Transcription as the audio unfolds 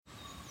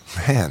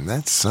Man,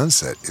 that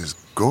sunset is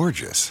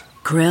gorgeous.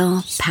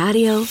 Grill,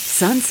 patio,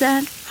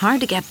 sunset.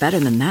 Hard to get better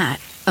than that.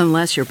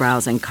 Unless you're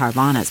browsing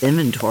Carvana's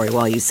inventory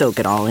while you soak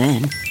it all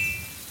in.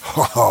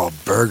 Oh,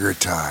 burger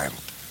time.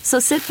 So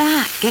sit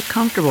back, get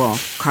comfortable.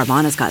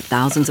 Carvana's got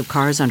thousands of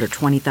cars under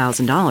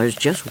 $20,000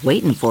 just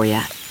waiting for you.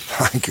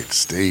 I could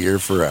stay here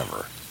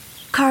forever.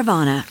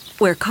 Carvana,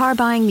 where car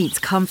buying meets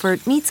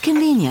comfort meets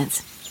convenience.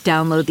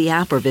 Download the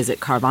app or visit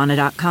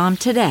Carvana.com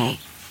today.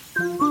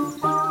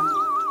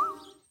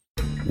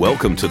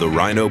 Welcome to the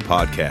Rhino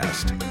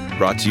Podcast,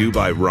 brought to you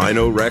by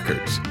Rhino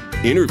Records.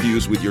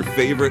 Interviews with your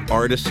favorite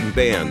artists and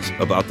bands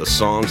about the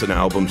songs and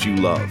albums you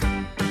love.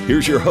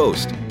 Here's your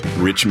host,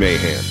 Rich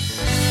Mahan.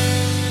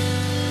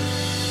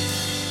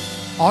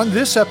 On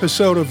this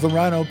episode of the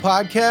Rhino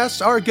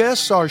Podcast, our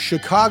guests are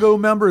Chicago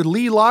member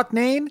Lee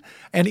Loughnane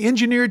and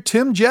engineer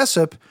Tim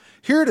Jessup,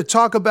 here to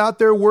talk about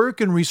their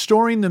work in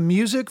restoring the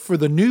music for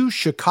the new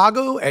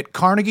Chicago at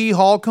Carnegie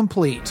Hall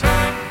complete.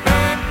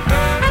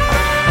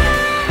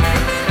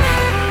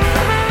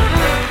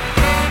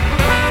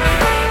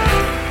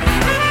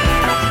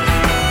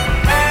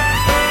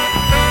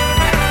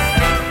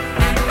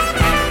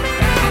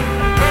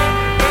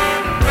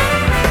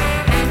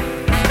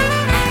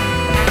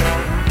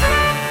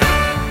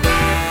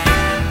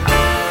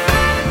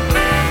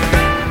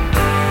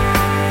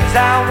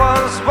 I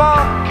was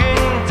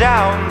walking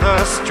down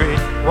the street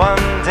one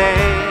day.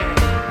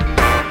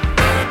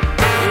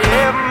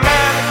 A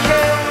man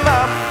came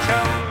up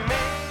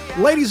to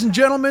me. Ladies and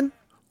gentlemen,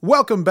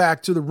 welcome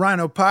back to the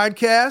Rhino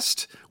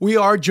Podcast. We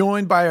are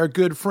joined by our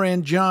good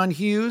friend John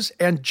Hughes.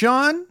 And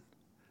John,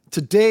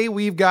 today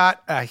we've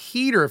got a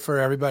heater for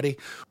everybody.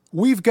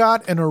 We've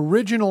got an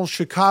original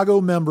Chicago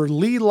member,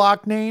 Lee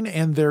Loughnane,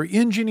 and their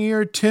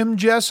engineer, Tim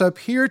Jessup,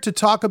 here to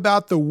talk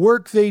about the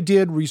work they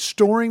did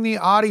restoring the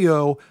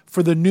audio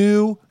for the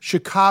new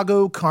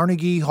Chicago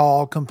Carnegie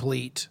Hall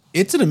complete.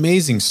 It's an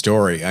amazing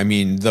story. I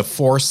mean, the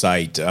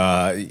foresight,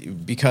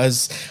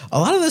 because a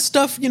lot of this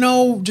stuff,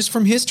 just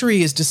from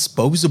history is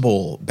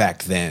disposable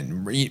back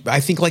then. I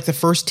think like the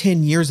first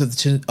 10 years of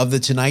the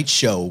Tonight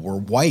Show were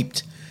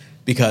wiped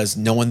because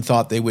no one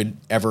thought they would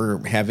ever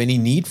have any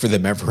need for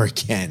them ever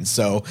again.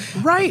 So,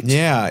 right.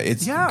 Yeah,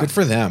 it's good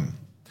for them.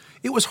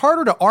 It was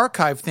harder to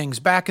archive things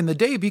back in the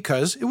day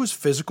because it was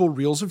physical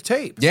reels of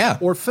tape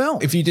or film.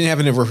 If you didn't have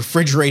a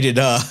refrigerated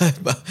a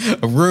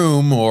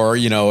room or,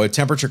 a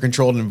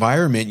temperature-controlled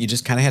environment, you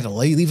just kind of had to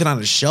leave it on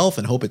a shelf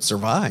and hope it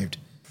survived.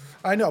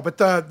 I know, but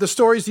the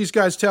stories these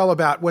guys tell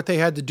about what they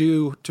had to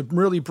do to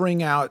really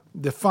bring out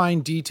the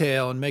fine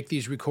detail and make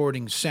these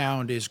recordings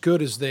sound as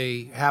good as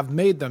they have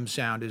made them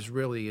sound is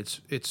really,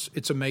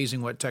 it's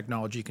amazing what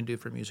technology can do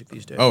for music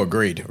these days. Oh,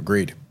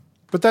 agreed.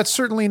 But that's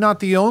certainly not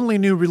the only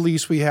new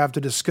release we have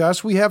to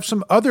discuss. We have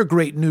some other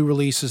great new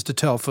releases to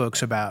tell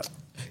folks about.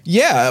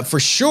 Yeah, for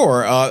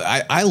sure.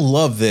 I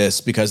love this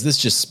because this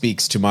just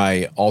speaks to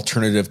my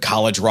alternative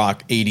college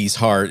rock 80s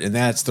heart, and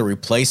that's The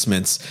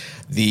Replacements,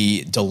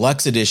 the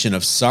deluxe edition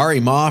of Sorry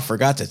Ma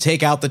Forgot to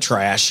Take Out the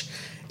Trash.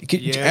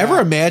 Could you ever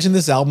imagine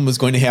this album was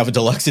going to have a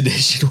deluxe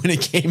edition when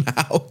it came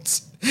out?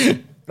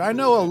 I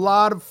know a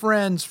lot of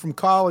friends from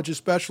college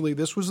especially,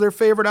 this was their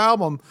favorite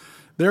album.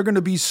 They're going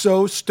to be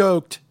so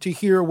stoked to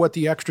hear what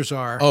the extras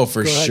are. Oh,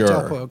 for sure.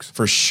 Tell folks.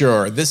 For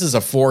sure. This is a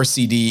 4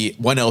 CD,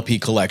 1 LP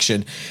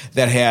collection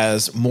that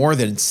has more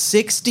than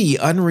 60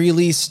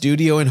 unreleased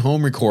studio and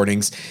home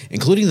recordings,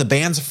 including the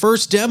band's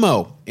first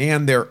demo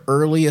and their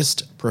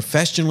earliest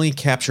professionally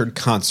captured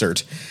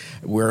concert.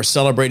 We're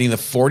celebrating the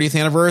 40th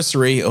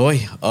anniversary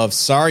of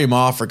Sorry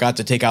Ma Forgot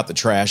to Take Out the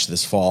Trash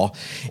this fall.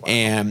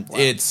 And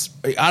it's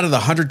out of the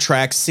 100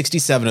 tracks,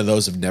 67 of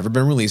those have never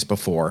been released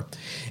before.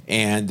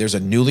 And there's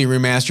a newly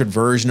remastered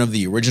version of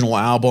the original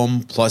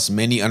album, plus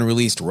many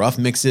unreleased rough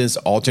mixes,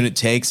 alternate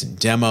takes, and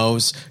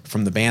demos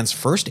from the band's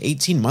first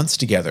 18 months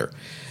together.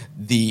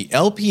 The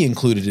LP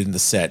included in the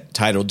set,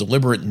 titled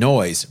Deliberate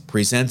Noise,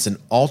 presents an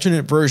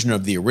alternate version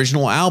of the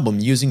original album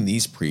using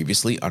these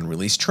previously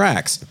unreleased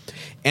tracks.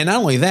 And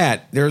not only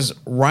that, there's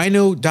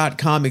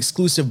Rhino.com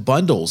exclusive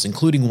bundles,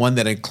 including one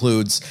that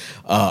includes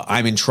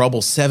I'm in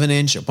Trouble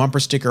 7-inch, a bumper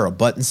sticker, a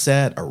button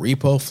set, a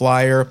repo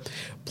flyer.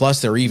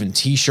 Plus, there are even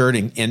T-shirt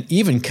and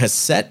even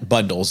cassette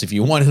bundles if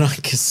you want it on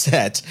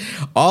cassette.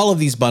 All of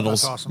these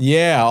bundles, that's awesome.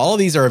 Yeah, all of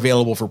these are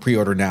available for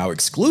pre-order now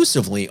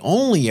exclusively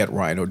only at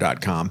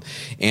Rhino.com,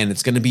 and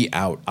it's going to be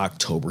out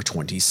October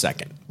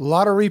 22nd. A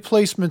lot of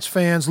Replacements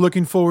fans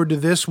looking forward to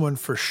this one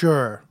for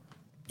sure.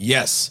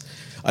 Yes.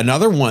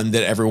 Another one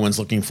that everyone's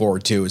looking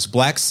forward to is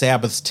Black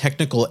Sabbath's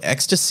Technical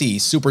Ecstasy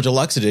Super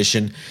Deluxe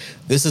Edition.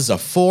 This is a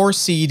 4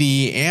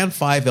 CD and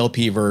 5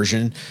 LP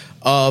version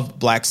of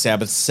Black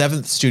Sabbath's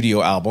 7th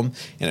studio album,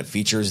 and it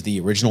features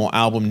the original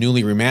album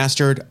newly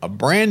remastered, a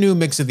brand new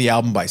mix of the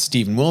album by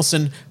Steven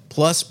Wilson,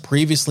 plus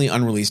previously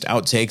unreleased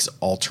outtakes,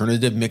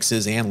 alternative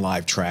mixes, and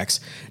live tracks.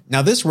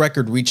 Now, this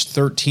record reached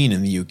 13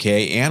 in the UK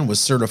and was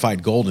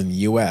certified gold in the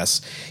US.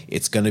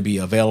 It's going to be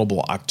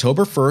available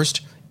October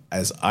 1st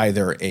as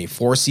either a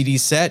 4 CD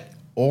set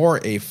or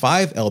a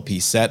 5 LP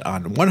set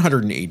on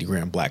 180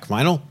 gram black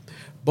vinyl.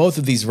 Both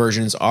of these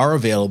versions are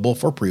available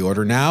for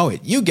pre-order now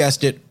at, you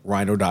guessed it,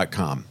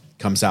 rhino.com.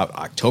 Comes out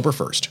October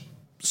 1st.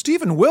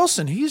 Steven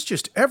Wilson, he's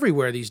just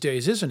everywhere these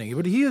days, isn't he?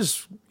 But he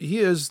is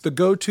the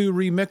go-to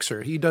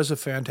remixer. He does a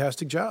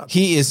fantastic job.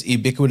 He is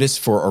ubiquitous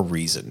for a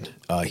reason.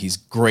 He's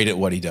great at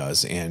what he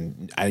does,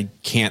 and I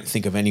can't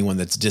think of anyone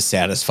that's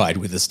dissatisfied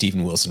with the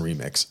Steven Wilson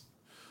remix.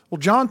 Well,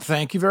 John,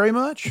 thank you very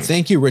much.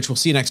 Thank you, Rich. We'll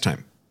see you next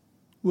time.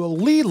 Well,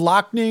 Lee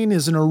Loughnane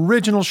is an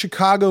original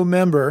Chicago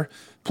member,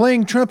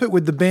 playing trumpet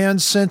with the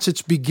band since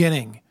its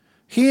beginning.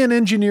 He and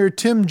engineer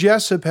Tim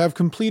Jessup have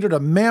completed a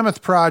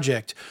mammoth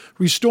project,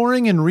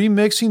 restoring and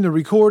remixing the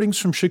recordings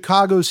from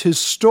Chicago's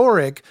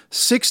historic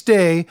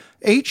 6-day,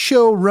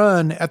 8-show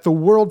run at the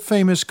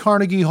world-famous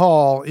Carnegie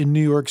Hall in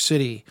New York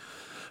City.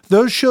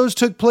 Those shows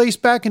took place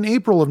back in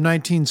April of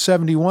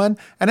 1971,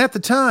 and at the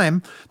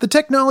time, the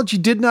technology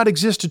did not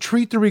exist to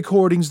treat the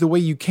recordings the way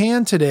you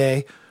can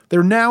today.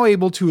 They're now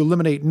able to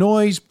eliminate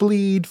noise,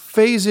 bleed,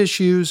 phase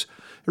issues,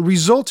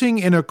 resulting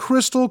in a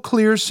crystal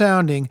clear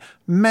sounding,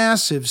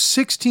 massive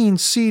 16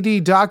 CD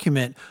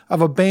document of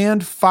a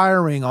band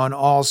firing on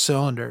all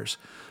cylinders.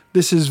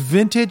 This is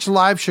vintage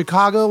live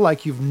Chicago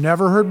like you've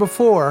never heard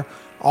before,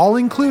 all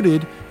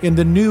included in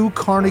the new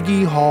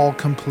Carnegie Hall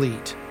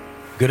Complete.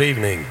 Good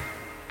evening.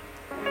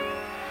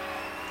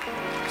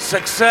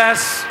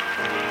 Success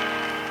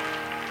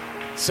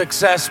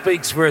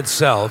speaks for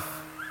itself.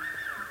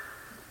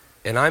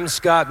 And I'm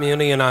Scott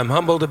Muni, and I'm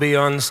humbled to be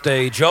on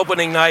stage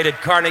opening night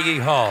at Carnegie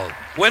Hall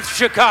with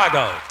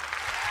Chicago.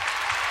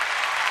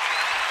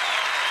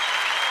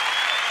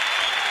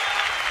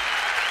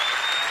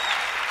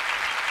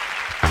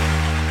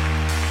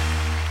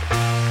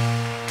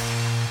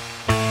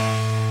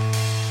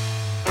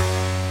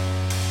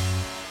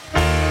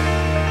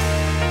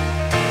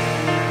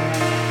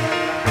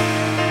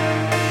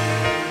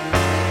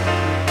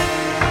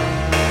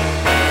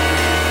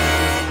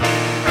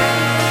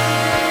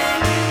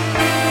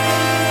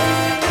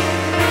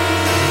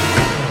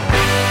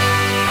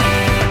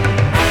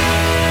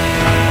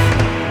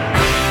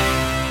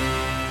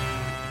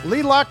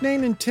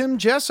 Loughnane and Tim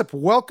Jessup,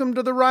 welcome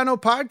to the Rhino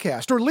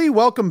Podcast. Or Lee,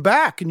 welcome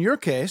back in your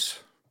case.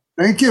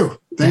 Thank you.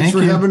 Thanks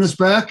for having us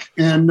back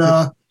and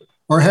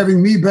or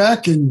having me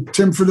back and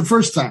Tim for the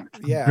first time.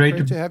 Yeah,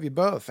 great to have you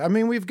both. I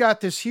mean, we've got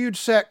this huge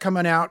set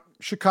coming out,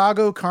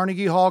 Chicago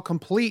Carnegie Hall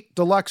Complete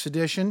Deluxe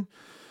Edition.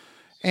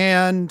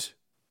 And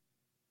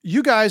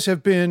you guys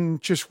have been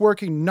just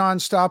working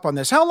nonstop on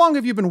this. How long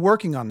have you been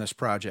working on this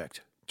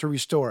project to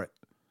restore it?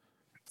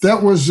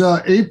 That was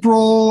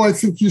April, I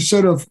think you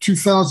said, of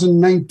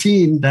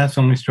 2019. That's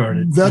when we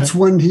started. That's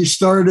when he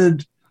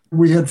started.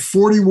 We had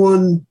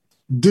 41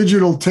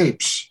 digital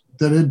tapes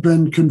that had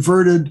been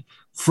converted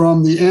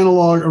from the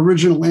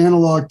original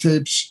analog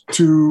tapes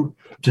to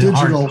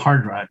digital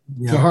hard drive.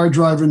 The hard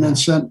drive and then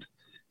sent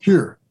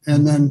here.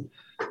 And then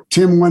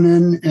Tim went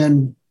in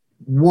and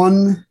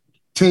one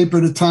tape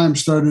at a time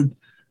started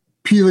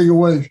peeling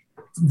away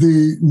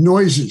the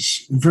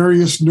noises,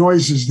 various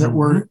noises that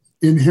were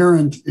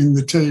inherent in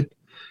the tape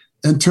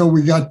until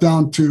we got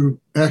down to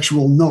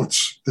actual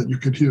notes that you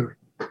could hear.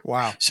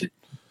 Wow.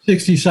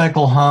 60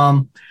 cycle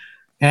hum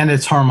and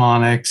its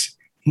harmonics,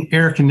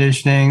 air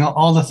conditioning,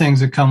 all the things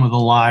that come with a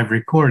live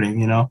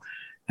recording,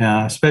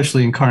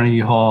 especially in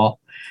Carnegie Hall.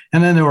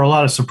 And then there were a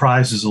lot of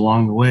surprises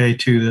along the way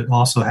too that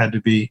also had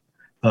to be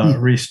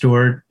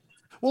restored.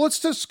 Well, let's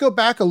just go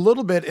back a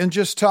little bit and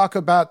just talk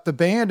about the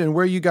band and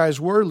where you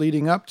guys were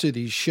leading up to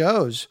these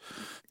shows.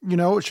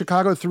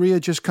 Chicago 3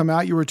 had just come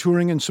out. You were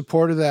touring in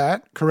support of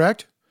that,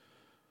 correct?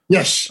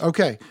 Yes.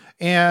 Okay.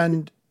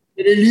 And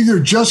it had either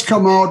just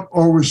come out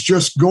or was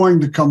just going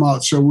to come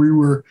out. So we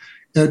were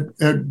at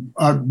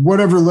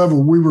whatever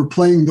level, we were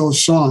playing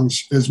those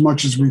songs as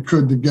much as we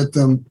could to get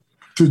them,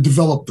 to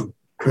develop them,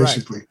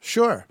 basically. Right.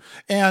 Sure.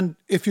 And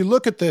if you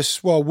look at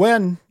this, well,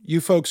 when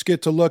you folks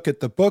get to look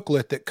at the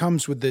booklet that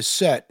comes with this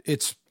set,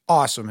 it's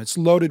awesome. It's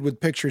loaded with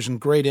pictures and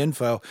great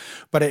info,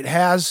 but it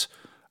has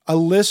a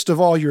list of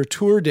all your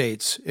tour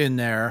dates in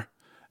there.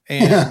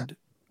 And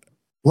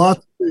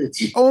lots of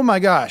dates. Oh my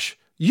gosh,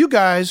 you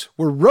guys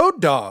were road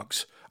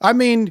dogs. I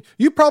mean,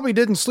 you probably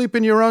didn't sleep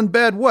in your own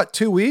bed,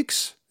 2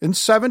 weeks in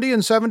 70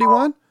 and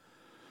 71?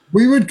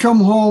 We would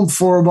come home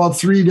for about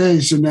 3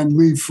 days and then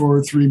leave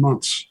for 3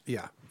 months.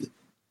 Yeah.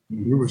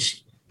 It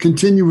was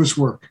continuous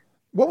work.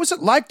 What was it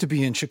like to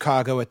be in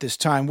Chicago at this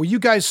time? Were you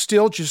guys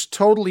still just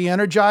totally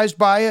energized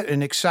by it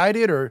and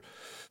excited, or?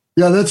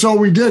 Yeah, that's all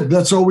we did.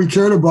 That's all we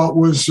cared about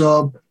was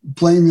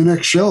playing the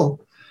next show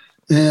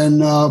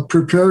and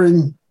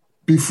preparing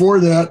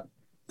before that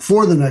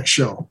for the next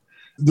show.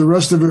 The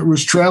rest of it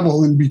was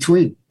travel in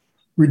between.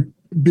 We'd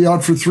be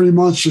out for 3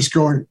 months just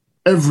going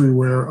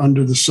everywhere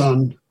under the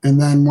sun. And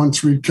then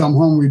once we'd come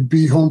home, we'd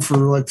be home for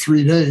like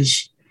 3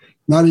 days,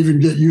 not even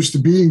get used to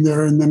being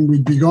there. And then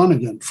we'd be gone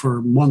again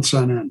for months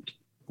on end.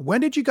 When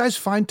did you guys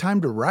find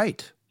time to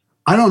write?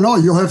 I don't know.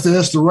 You'll have to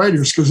ask the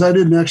writers because I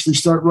didn't actually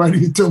start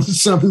writing until the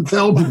 7th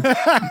album.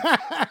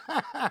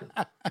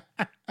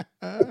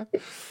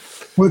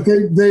 But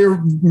they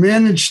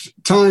managed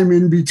time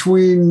in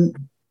between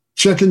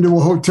check into a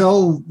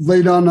hotel,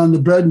 lay down on the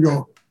bed and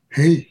go,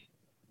 hey,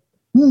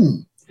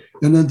 and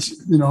then,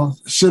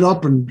 sit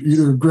up and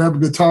either grab a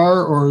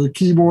guitar or a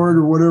keyboard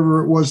or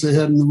whatever it was they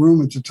had in the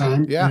room at the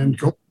time and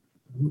go.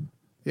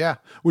 Yeah.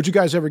 Would you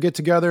guys ever get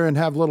together and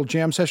have little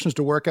jam sessions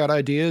to work out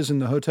ideas in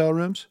the hotel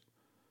rooms?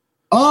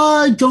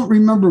 I don't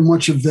remember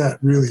much of that,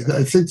 really.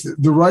 I think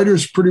the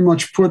writers pretty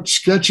much put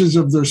sketches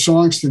of their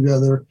songs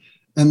together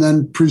and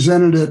then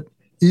presented it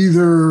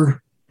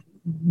either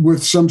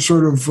with some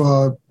sort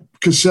of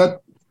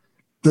cassette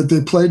that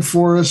they played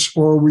for us,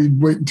 or we'd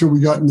wait until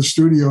we got in the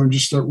studio and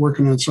just start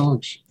working on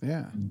songs.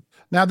 Yeah.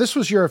 Now, this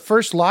was your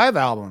first live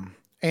album,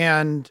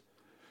 and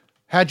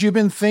had you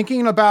been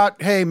thinking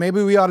about, hey,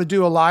 maybe we ought to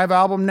do a live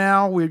album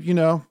now? We're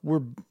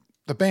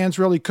the band's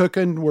really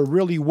cooking. We're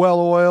really well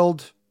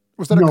oiled.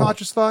 Was that a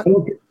conscious thought? I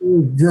don't think we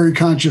were very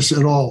conscious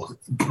at all,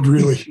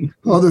 really,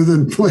 other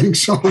than playing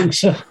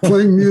songs,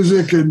 playing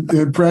music,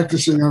 and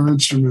practicing our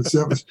instruments.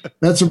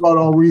 That's about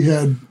all we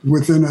had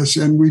within us,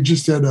 and we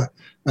just had a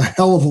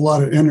hell of a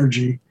lot of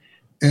energy,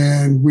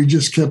 and we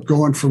just kept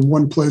going from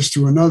one place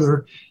to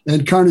another.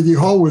 And Carnegie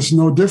Hall was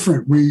no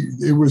different.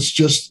 It was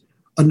just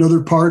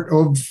another part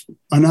of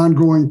an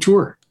ongoing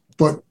tour,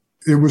 but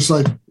it was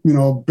like,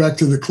 back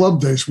to the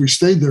club days. We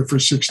stayed there for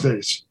 6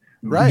 days.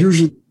 Right.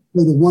 Usually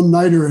the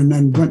one-nighter and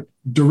then went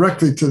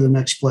directly to the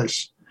next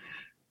place.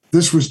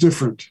 This was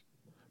different.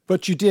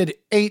 But you did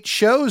 8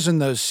 shows in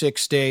those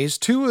 6 days.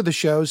 2 of the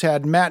shows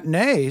had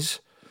matinees.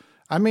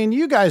 I mean,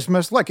 you guys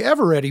must like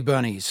ever-ready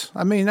bunnies.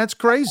 I mean, that's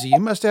crazy. You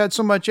must have had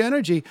so much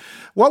energy.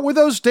 What were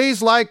those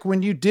days like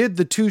when you did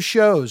the 2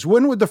 shows?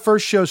 When would the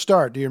first show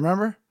start? Do you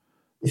remember?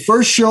 The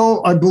first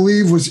show, I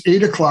believe, was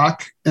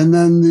 8:00, and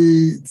then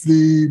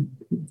the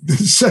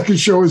second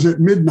show was at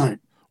midnight.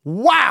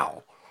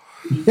 Wow.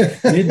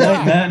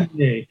 Midnight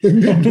matinee.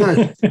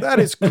 Midnight. That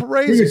is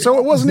crazy. So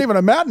it wasn't even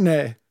a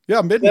matinee.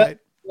 Yeah, midnight.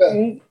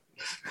 Yeah.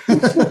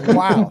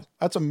 Wow,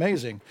 that's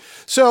amazing.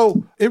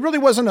 So it really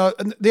wasn't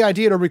the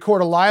idea to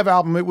record a live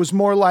album. It was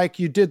more like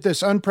you did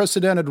this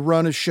unprecedented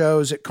run of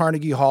shows at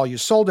Carnegie Hall. You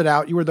sold it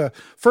out. You were the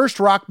first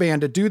rock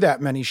band to do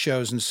that many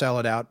shows and sell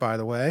it out, by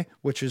the way,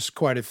 which is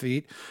quite a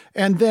feat.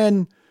 And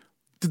then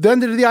did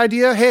the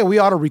idea, hey, we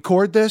ought to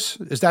record this?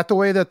 Is that the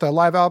way that the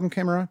live album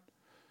came around?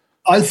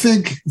 I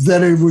think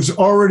that it was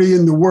already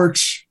in the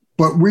works,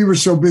 but we were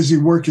so busy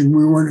working,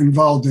 we weren't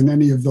involved in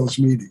any of those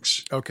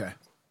meetings. Okay.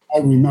 I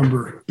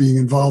remember being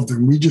involved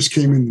in. We just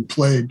came in and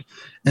played,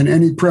 and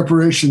any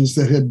preparations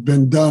that had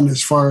been done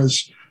as far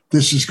as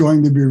this is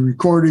going to be a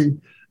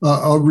recording.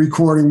 We're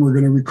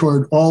going to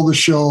record all the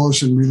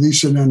shows and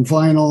release it on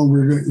vinyl.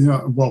 We're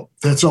going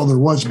that's all there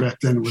was back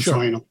then. It was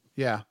vinyl.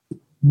 Yeah.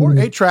 Or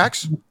 8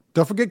 tracks.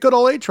 Don't forget good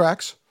old 8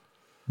 tracks.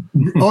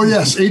 Oh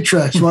yes, 8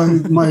 tracks.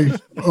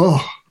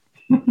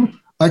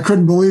 I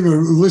couldn't believe it.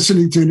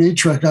 Listening to an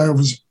 8-track, I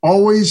was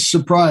always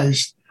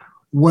surprised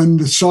when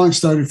the song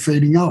started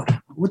fading out.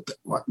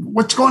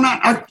 What's going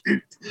on?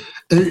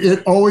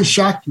 It always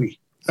shocked me.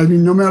 I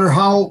mean, no matter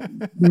how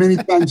many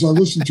times I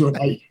listened to it,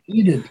 I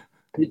hated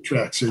 8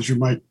 tracks, as you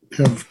might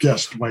have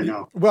guessed by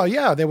now. Well,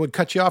 yeah, they would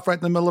cut you off right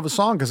in the middle of a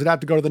song because it'd have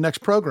to go to the next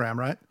program,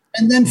 right?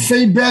 And then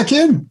fade back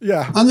in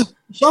on the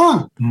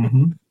song.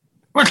 Mm-hmm.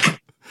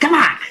 Come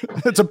on.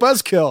 It's a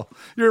buzzkill.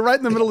 You're right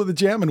in the middle of the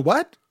jam and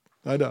what?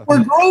 I know.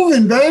 We're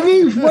grooving,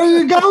 baby. Where are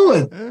you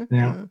going?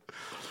 Yeah.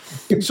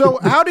 So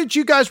how did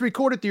you guys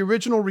record it, the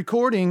original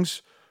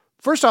recordings?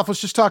 First off, let's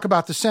just talk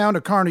about the sound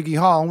of Carnegie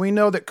Hall. And we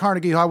know that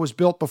Carnegie Hall was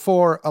built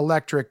before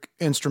electric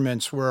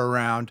instruments were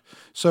around.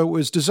 So it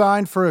was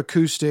designed for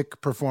acoustic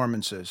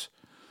performances.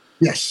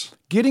 Yes.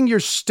 Getting your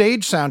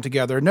stage sound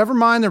together, never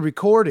mind the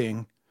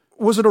recording,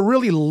 was it a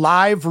really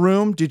live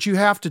room? Did you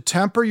have to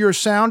temper your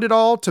sound at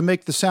all to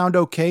make the sound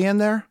okay in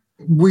there?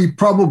 We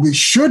probably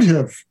should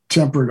have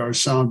tempered our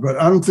sound, but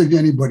I don't think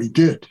anybody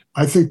did.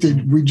 I think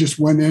we just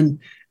went in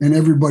and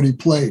everybody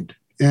played.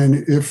 And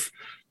if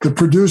the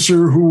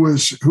producer who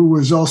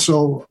was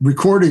also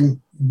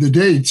recording the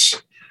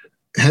dates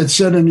had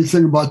said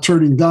anything about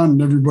turning down,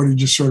 and everybody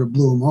just sort of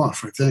blew him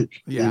off, I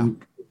think. Yeah.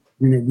 And,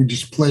 we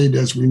just played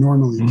as we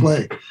normally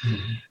play.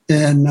 Mm-hmm.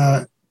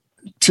 And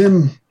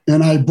Tim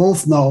and I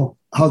both know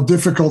how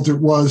difficult it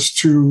was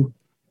to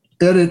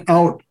edit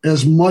out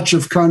as much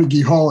of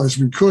Carnegie Hall as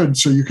we could,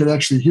 so you could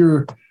actually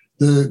hear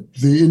the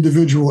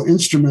individual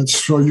instruments,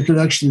 so you could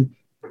actually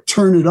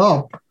turn it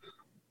up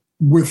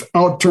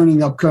without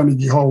turning up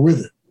Carnegie Hall with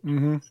it.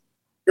 Mm-hmm.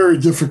 Very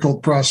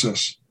difficult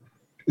process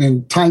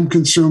and time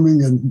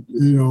consuming and,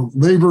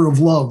 labor of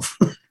love.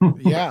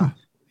 Yeah.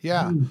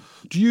 Yeah.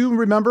 Do you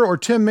remember, or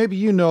Tim,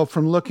 maybe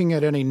from looking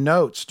at any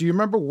notes, do you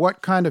remember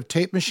what kind of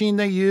tape machine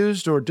they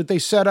used, or did they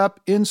set up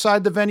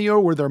inside the venue, or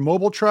were there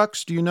mobile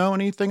trucks? Do you know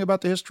anything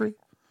about the history?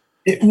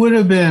 It would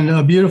have been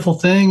a beautiful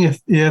thing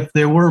if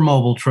there were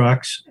mobile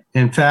trucks.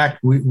 In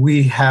fact,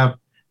 we have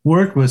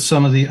worked with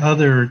some of the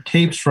other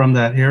tapes from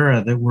that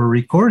era that were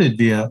recorded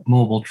via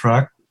mobile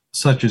truck,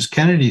 such as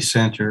Kennedy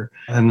Center,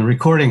 and the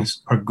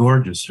recordings are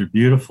gorgeous. They're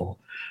beautiful.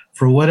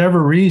 For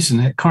whatever reason,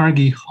 at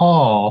Carnegie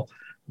Hall,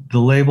 the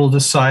label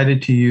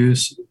decided to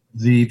use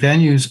the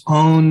venue's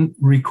own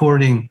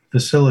recording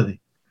facility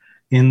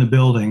in the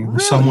building, Really?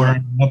 somewhere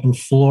on the upper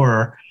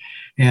floor.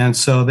 And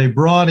so they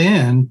brought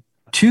in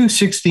two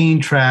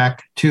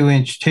 16-track,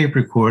 2-inch tape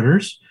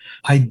recorders.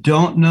 I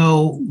don't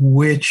know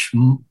which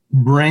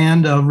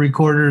brand of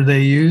recorder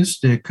they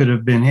used. It could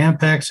have been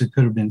Ampex, it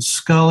could have been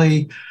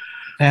Scully,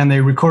 and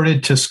they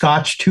recorded to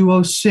Scotch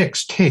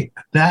 206 tape.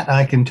 That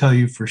I can tell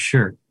you for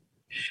sure.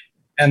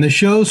 And the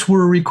shows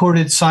were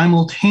recorded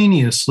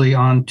simultaneously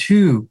on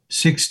two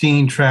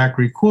 16-track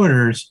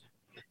recorders,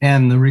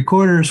 and the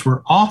recorders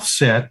were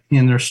offset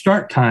in their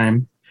start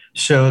time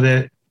so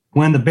that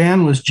when the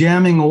band was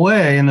jamming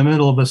away in the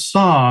middle of a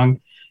song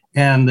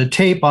and the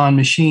tape on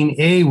machine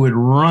A would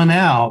run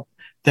out,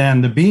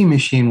 then the B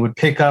machine would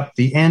pick up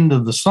the end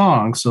of the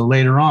song. So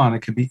later on,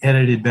 it could be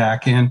edited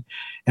back in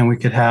and we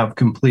could have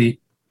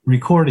complete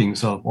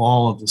recordings of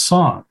all of the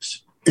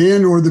songs.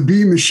 And or the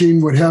B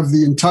machine would have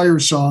the entire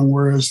song,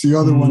 whereas the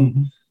other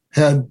one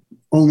had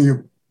only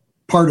a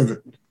part of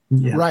it.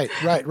 Yeah.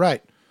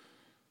 Right.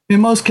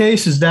 In most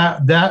cases,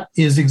 that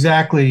is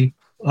exactly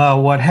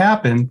what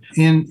happened.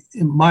 In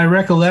my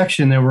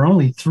recollection, there were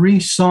only 3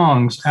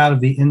 songs out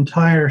of the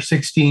entire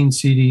 16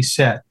 CD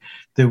set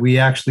that we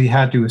actually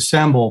had to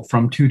assemble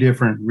from 2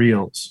 different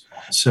reels.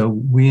 So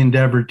we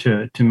endeavored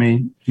to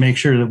make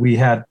sure that we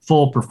had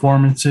full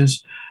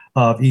performances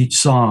of each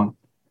song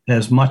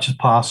as much as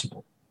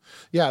possible.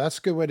 Yeah, that's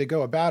a good way to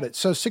go about it.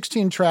 So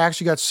 16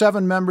 tracks, you got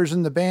 7 members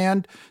in the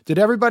band. Did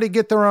everybody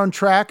get their own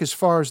track as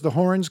far as the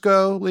horns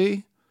go,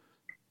 Lee?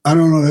 I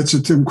don't know. That's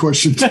a Tim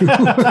question too.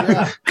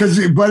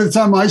 Because by the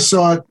time I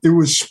saw it, it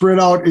was spread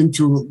out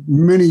into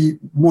many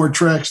more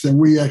tracks than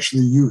we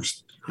actually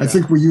used. Yeah. I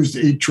think we used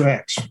 8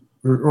 tracks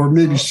or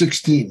maybe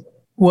 16.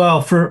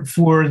 Well, for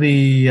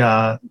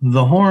the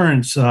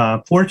horns,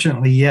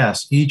 fortunately,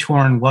 yes, each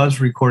horn was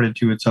recorded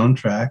to its own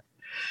track.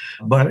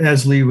 But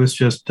as Lee was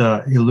just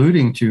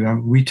alluding to,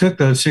 we took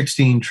those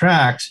 16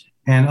 tracks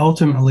and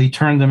ultimately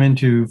turned them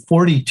into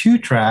 42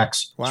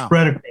 tracks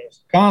spread across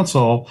the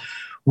console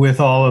with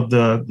all of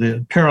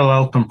the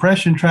parallel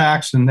compression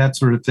tracks and that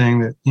sort of thing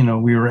that,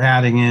 we were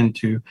adding in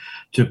to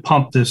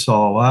pump this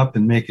all up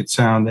and make it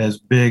sound as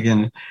big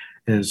and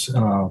as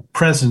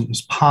present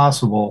as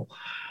possible.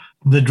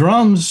 The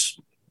drums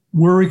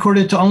were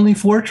recorded to only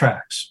 4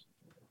 tracks.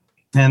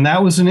 And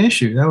that was an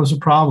issue. That was a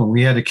problem.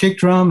 We had a kick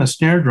drum, a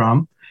snare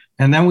drum,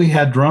 and then we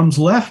had drums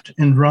left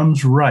and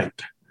drums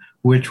right,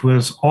 which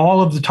was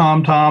all of the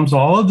tom-toms,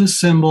 all of the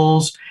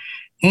cymbals,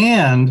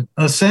 and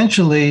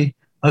essentially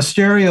a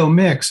stereo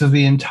mix of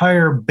the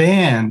entire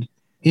band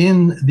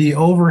in the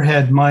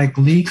overhead mic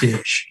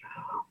leakage,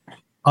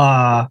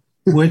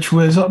 which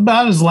was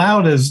about as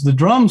loud as the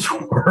drums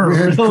were. We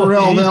had to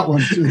corral that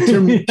one.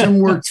 Tim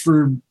worked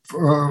for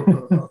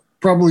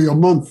probably a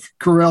month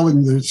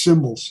corralling the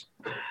cymbals.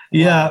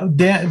 Yeah,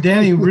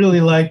 Danny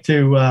really liked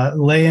to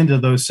lay into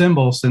those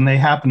cymbals, and they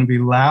happen to be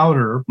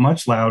louder,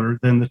 much louder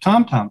than the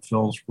tom-tom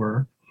fills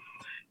were.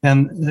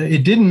 And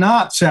it did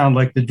not sound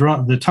like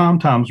the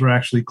tom-toms were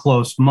actually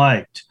close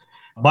mic'd.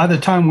 By the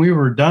time we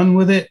were done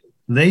with it,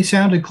 they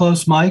sounded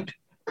close mic'd,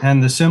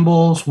 and the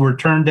cymbals were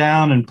turned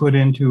down and put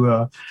into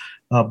a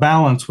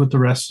balance with the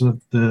rest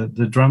of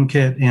the drum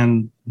kit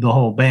and the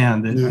whole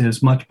band. It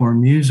is much more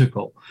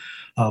musical.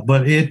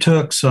 But it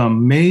took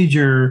some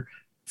major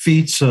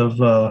feats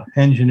of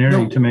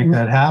engineering to make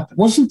that happen.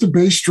 Wasn't the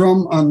bass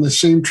drum on the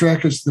same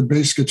track as the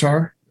bass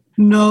guitar?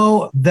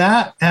 No,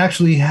 that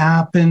actually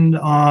happened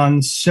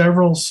on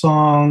several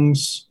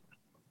songs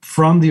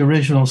from the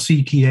original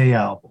CTA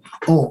album.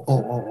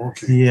 Oh,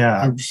 okay.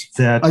 Yeah.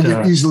 I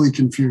get easily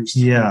confused.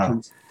 Yeah.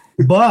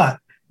 But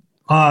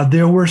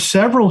there were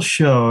several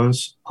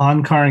shows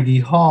on Carnegie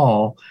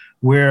Hall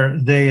where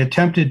they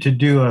attempted to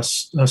do a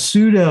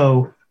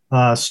pseudo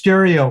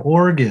stereo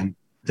organ,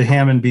 the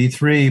Hammond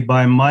B3,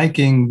 by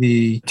miking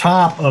the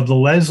top of the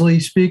Leslie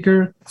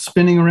speaker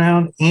spinning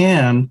around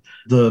and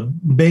the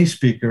bass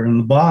speaker in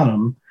the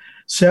bottom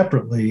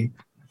separately.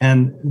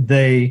 And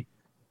they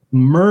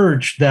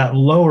merged that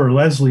lower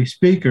Leslie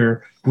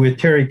speaker with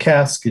Terry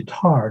Kath's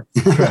guitar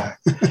track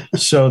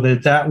so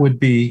that would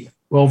be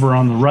over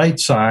on the right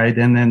side,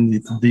 and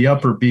then the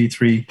upper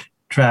B3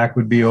 track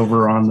would be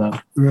over on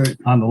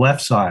the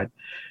left side,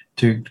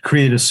 to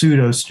create a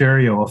pseudo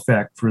stereo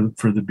effect for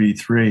the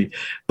B3.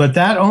 But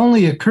that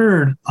only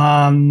occurred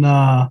on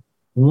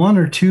 1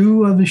 or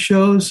 2 of the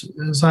shows,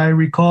 as I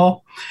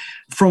recall.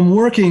 From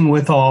working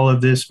with all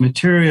of this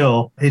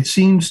material, it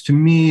seems to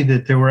me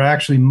that there were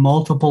actually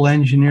multiple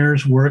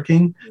engineers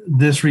working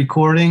this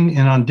recording,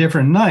 and on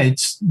different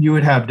nights, you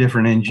would have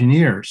different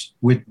engineers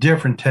with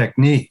different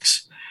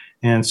techniques.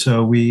 And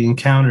so we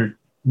encountered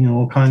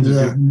all kinds of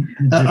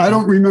different. I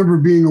don't remember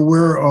being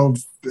aware of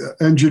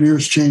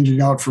engineers changing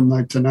out from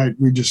night to night.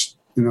 We just,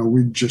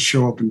 we'd just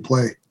show up and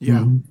play.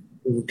 Yeah.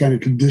 The kind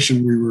of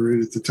condition we were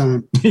in at the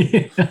time.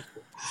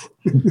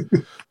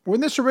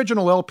 When this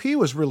original LP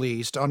was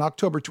released on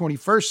October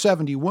 21st,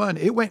 71,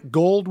 it went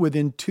gold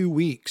within 2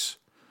 weeks.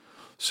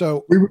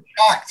 So we were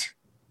shocked.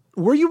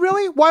 Were you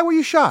really? Why were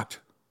you shocked?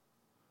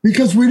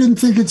 Because we didn't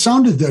think it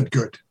sounded that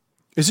good.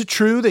 Is it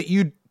true that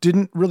you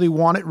didn't really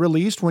want it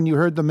released when you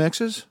heard the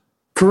mixes?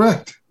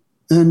 Correct.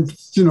 And,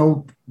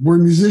 we're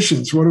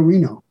musicians. What do we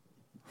know?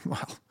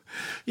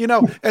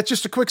 Well, it's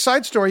just a quick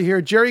side story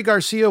here. Jerry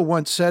Garcia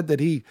once said that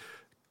he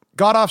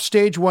got off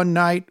stage one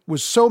night,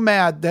 was so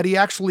mad that he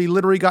actually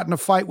literally got in a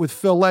fight with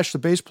Phil Lesh, the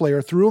bass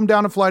player, threw him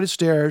down a flight of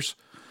stairs.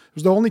 It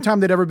was the only time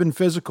they'd ever been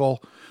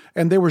physical.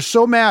 And they were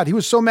so mad. He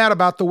was so mad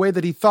about the way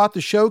that he thought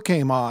the show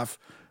came off.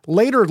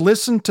 Later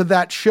listened to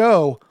that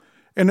show,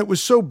 and it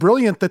was so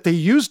brilliant that they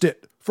used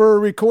it for a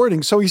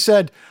recording. So he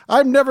said,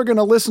 I'm never going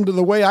to listen to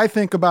the way I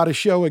think about a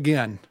show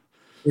again.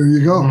 There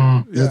you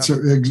go. That's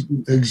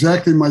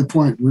exactly my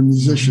point. We're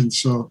musicians,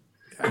 so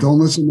don't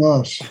listen to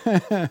us.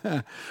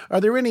 Are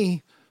there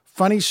any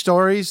funny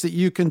stories that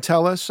you can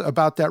tell us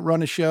about that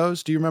run of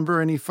shows? Do you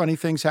remember any funny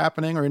things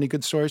happening or any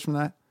good stories from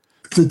that?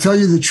 To tell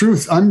you the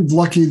truth, I'm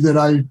lucky that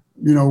I,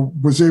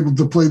 was able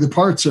to play the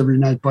parts every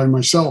night by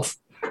myself.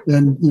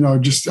 And,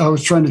 I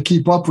was trying to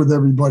keep up with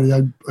everybody.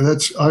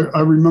 I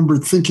remember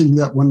thinking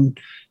that when,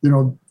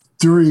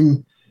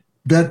 during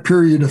that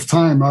period of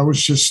time, I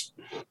was just,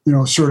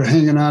 sort of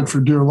hanging on for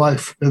dear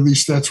life. At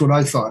least that's what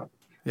I thought.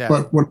 Yeah.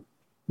 But when,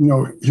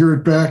 hear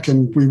it back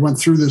and we went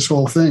through this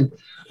whole thing,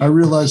 I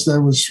realized I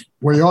was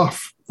way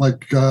off,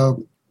 like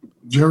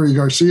Jerry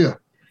Garcia.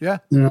 Yeah.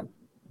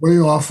 Way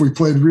off. We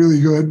played really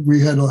good.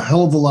 We had a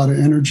hell of a lot of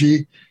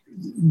energy.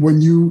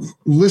 When you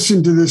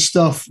listen to this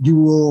stuff, you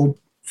will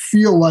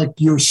feel like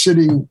you're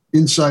sitting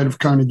inside of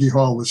Carnegie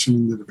Hall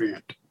listening to the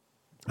band.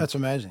 That's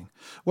amazing.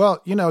 Well,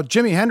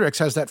 Jimi Hendrix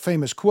has that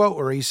famous quote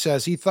where he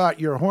says he thought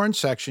your horn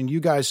section, you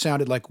guys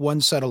sounded like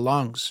one set of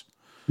lungs.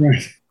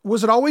 Right.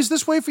 Was it always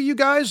this way for you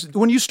guys?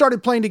 When you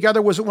started playing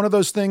together, was it one of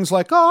those things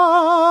like,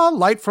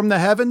 light from the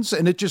heavens,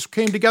 and it just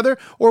came together?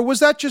 Or was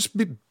that just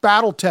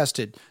battle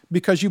tested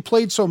because you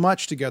played so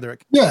much together?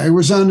 Yeah, it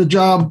was on the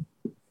job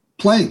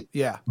playing.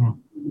 Yeah.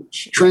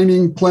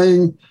 Training,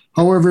 playing,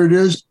 however it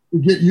is,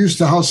 you get used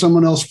to how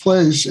someone else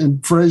plays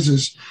and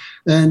phrases.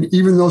 And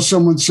even though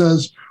someone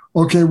says,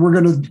 okay, we're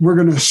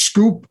gonna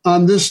scoop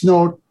on this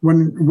note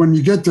when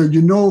you get there,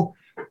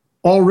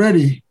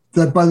 already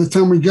that by the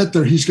time we get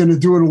there, he's going to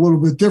do it a little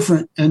bit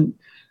different. And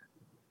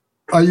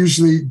I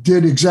usually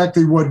did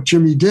exactly what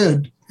Jimmy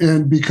did.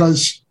 And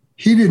because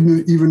he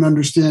didn't even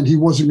understand, he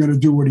wasn't going to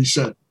do what he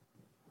said.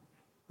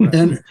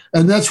 And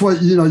that's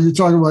what, you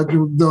talk about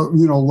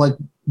like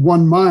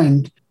one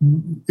mind,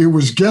 it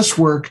was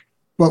guesswork,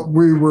 but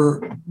we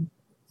were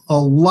a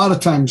lot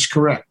of times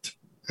correct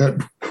at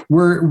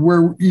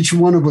where each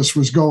one of us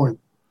was going.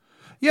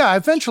 Yeah,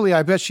 eventually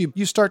I bet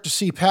you start to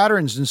see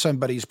patterns in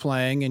somebody's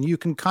playing and you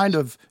can kind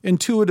of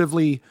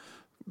intuitively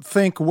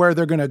think where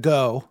they're going to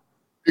go.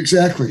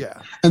 Exactly.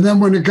 Yeah. And then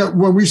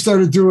when we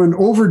started doing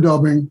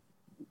overdubbing,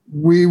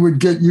 we would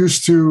get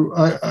used to,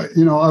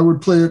 I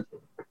would play it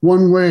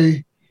one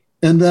way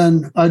and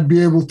then I'd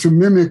be able to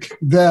mimic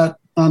that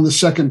on the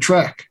second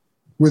track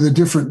with a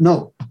different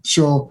note.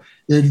 So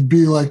it'd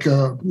be like,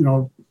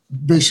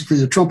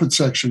 basically a trumpet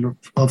section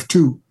of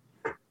two.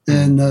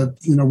 And,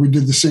 we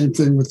did the same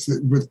thing with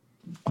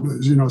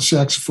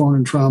saxophone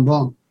and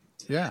trombone.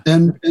 Yeah.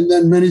 And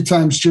then many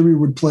times Jimmy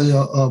would play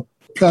a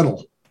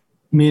pedal.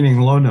 Meaning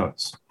low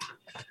notes.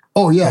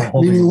 Oh, yeah.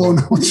 Meaning low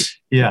notes.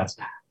 Yes.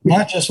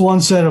 Not just one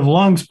set of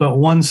lungs, but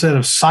one set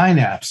of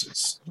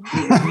synapses.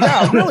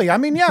 Yeah, really. I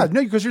mean,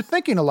 because you're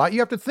thinking a lot. You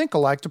have to think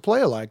alike to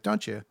play alike,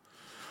 don't you?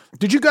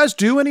 Did you guys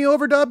do any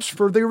overdubs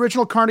for the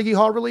original Carnegie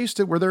Hall release?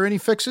 Were there any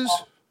fixes?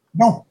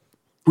 No,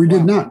 we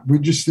did not.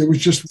 It was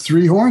just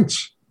three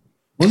horns.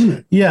 Wasn't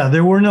it? Yeah,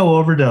 there were no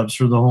overdubs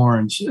for the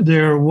horns.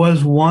 There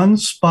was one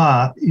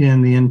spot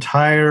in the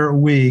entire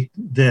week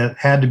that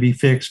had to be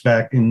fixed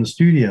back in the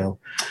studio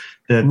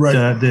that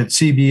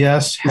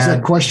CBS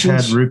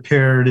had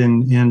repaired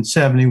in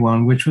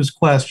 71, which was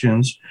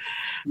Questions.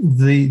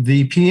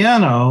 The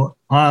piano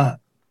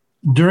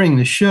during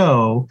the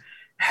show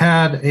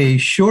had a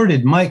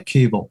shorted mic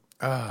cable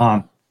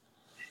on.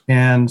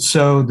 And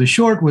so the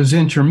short was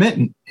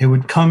intermittent. It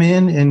would come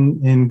in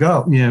and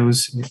go.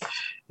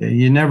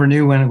 You never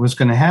knew when it was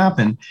going to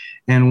happen.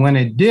 And when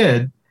it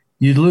did,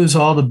 you'd lose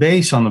all the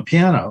bass on the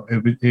piano.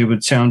 It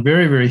would sound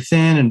very, very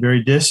thin and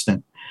very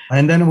distant.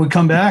 And then it would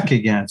come back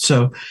again.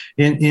 So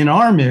in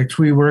our mix,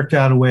 we worked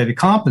out a way to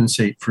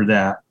compensate for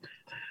that.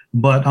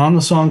 But on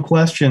the song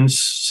Questions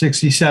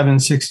 67,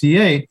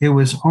 68, it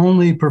was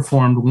only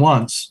performed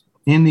once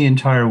in the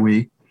entire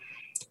week.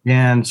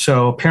 And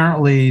so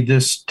apparently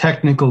this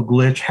technical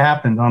glitch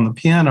happened on the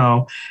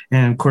piano.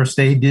 And of course,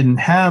 they didn't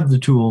have the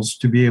tools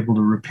to be able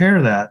to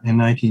repair that in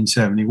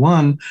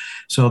 1971.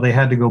 So they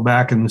had to go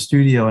back in the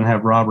studio and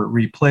have Robert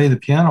replay the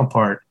piano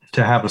part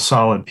to have a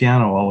solid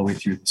piano all the way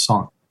through the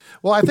song.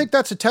 Well, I think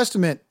that's a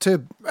testament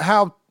to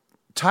how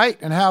tight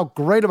and how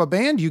great of a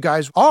band you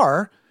guys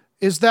are,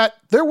 is that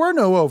there were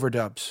no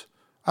overdubs.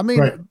 I mean,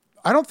 right.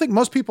 I don't think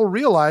most people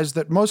realize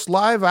that most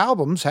live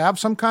albums have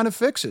some kind of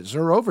fixes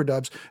or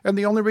overdubs. And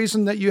the only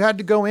reason that you had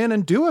to go in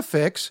and do a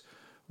fix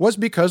was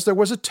because there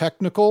was a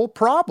technical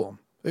problem.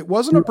 It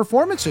wasn't a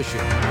performance issue.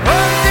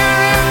 Oh,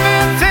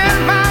 there is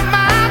in my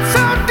mind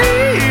so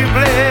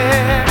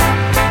deeply.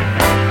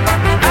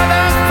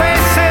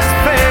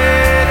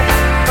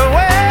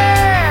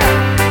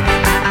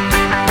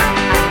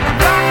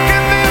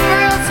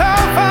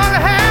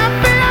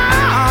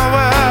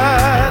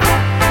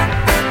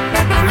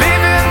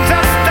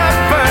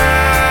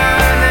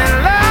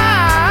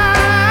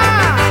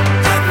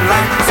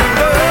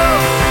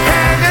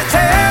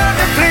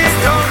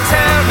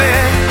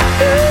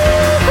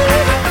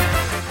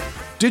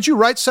 Did you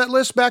write set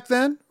lists back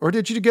then, or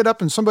did you get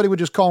up and somebody would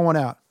just call one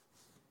out?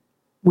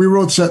 We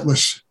wrote set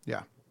lists.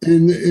 Yeah.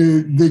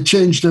 And they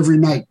changed every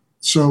night.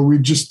 So we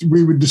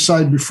would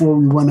decide before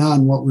we went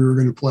on what we were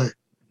going to play.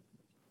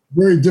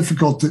 Very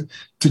difficult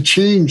to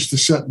change the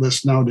set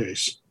list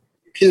nowadays.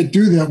 You can't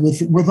do that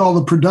with all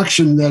the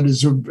production that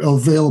is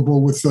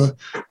available with the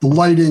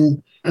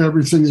lighting.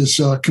 Everything is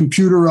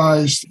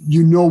computerized.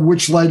 You know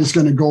which light is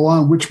going to go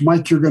on, which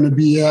mic you're going to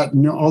be at,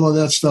 and all of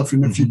that stuff.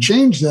 And if you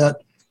change that,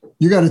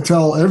 you got to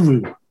tell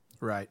everyone.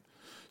 Right.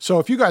 So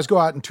if you guys go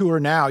out and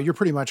tour now, you're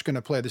pretty much going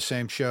to play the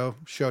same show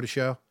to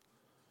show?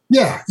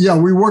 Yeah.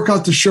 We work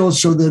out the show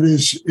so that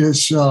is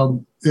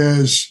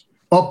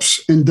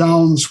ups and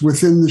downs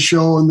within the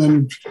show, and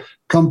then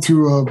come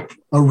to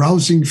a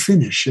rousing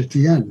finish at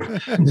the end.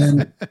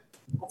 And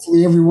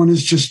hopefully everyone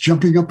is just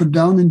jumping up and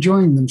down,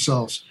 enjoying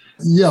themselves.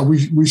 Yeah,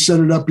 we set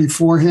it up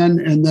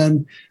beforehand, and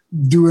then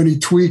do any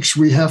tweaks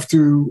we have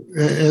to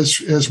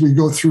as we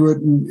go through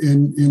it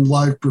in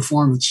live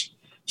performance.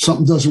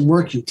 Something doesn't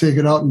work, you take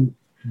it out and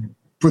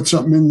put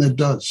something in that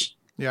does.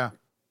 Yeah.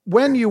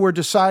 When you were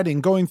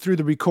deciding, going through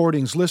the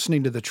recordings,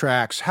 listening to the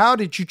tracks, how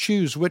did you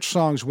choose which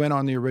songs went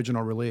on the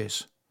original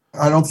release?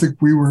 I don't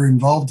think we were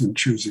involved in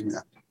choosing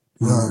that.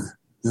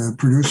 The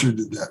producer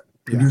did that,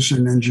 producer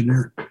and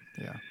engineer.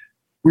 Yeah.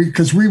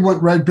 Because we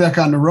went right back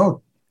on the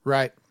road.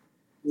 Right.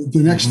 The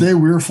next day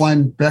we were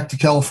flying back to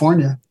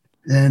California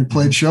and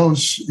played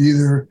shows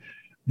either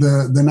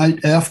the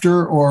night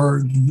after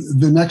or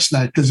the next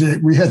night, because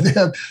we had to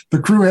have, the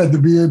crew had to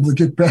be able to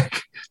get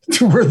back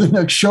to where the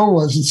next show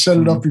was and set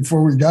it up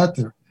before we got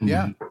there.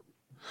 Yeah.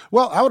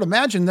 Well, I would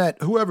imagine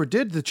that whoever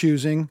did the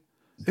choosing,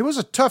 it was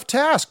a tough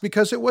task,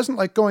 because it wasn't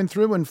like going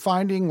through and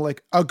finding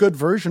like a good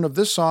version of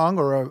this song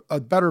or a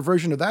better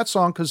version of that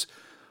song, because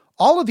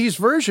all of these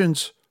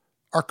versions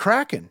are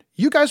cracking.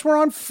 You guys were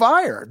on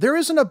fire. There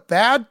isn't a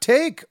bad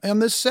take on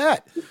this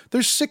set.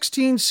 There's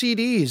 16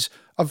 CDs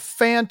of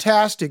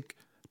fantastic,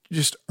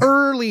 just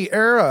early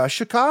era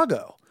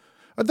Chicago.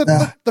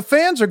 The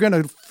fans are going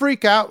to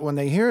freak out when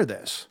they hear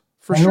this,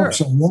 for sure. Hope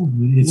so,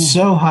 yeah. It's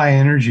so high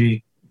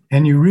energy,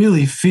 and you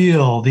really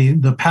feel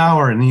the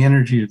power and the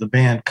energy of the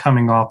band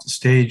coming off the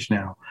stage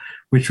now,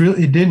 which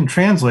really it didn't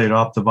translate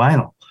off the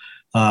vinyl.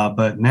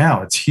 But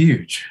now it's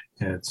huge.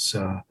 It's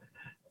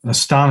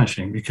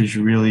astonishing, because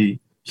you really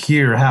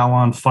hear how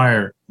on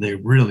fire they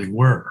really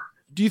were.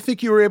 Do you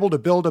think you were able to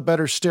build a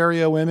better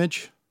stereo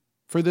image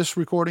for this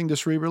recording,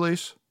 this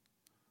re-release?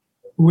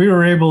 We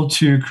were able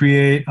to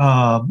create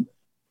a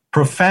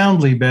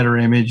profoundly better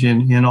image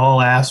in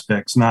all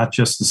aspects, not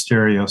just the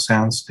stereo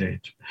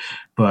soundstage,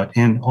 but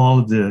in all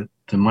of the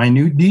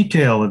minute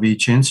detail of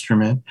each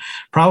instrument.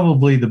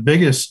 Probably the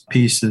biggest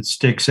piece that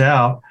sticks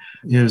out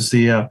is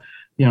the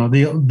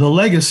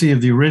legacy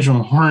of the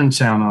original horn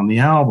sound on the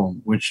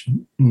album, which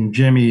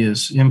Jimmy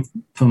is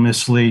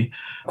infamously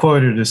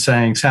quoted as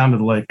saying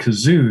sounded like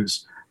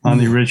kazoos on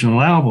the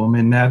original album.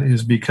 And that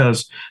is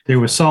because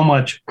there was so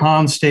much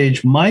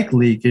on-stage mic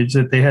leakage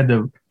that they had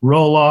to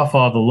roll off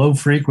all the low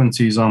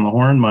frequencies on the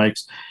horn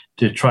mics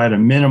to try to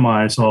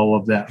minimize all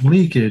of that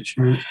leakage.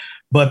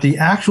 But the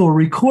actual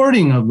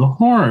recording of the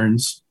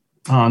horns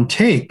on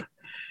tape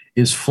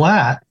is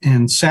flat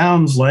and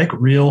sounds like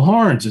real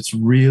horns. It's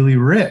really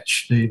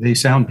rich. They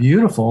sound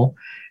beautiful.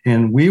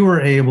 And we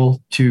were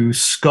able to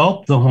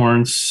sculpt the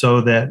horns so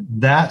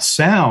that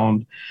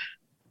sound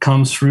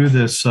comes through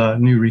this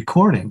new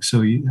recording.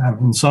 So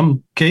in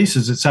some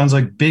cases, it sounds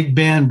like big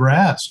band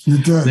brass.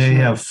 It does. They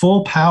have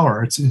full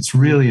power. It's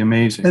really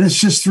amazing. And it's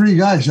just three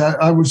guys.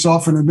 I was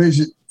often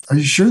amazed. Are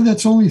you sure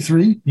that's only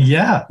three?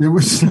 Yeah.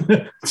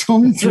 It's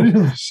only three of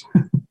us.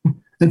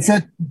 In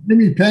fact,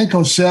 Jimmy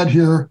Pankow sat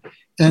here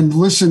and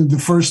listened the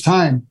first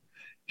time.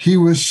 He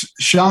was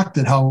shocked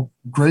at how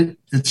great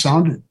it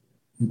sounded.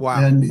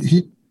 Wow. And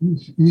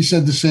he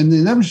said the same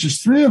thing. That was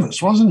just three of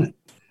us, wasn't it?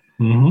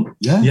 Mm-hmm.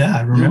 Yeah,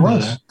 I remember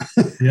that.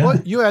 Yeah.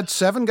 Well, you had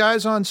 7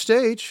 guys on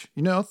stage,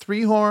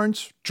 3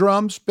 horns,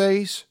 drums,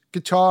 bass,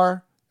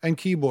 guitar, and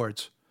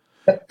keyboards.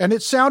 And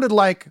it sounded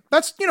like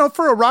that's,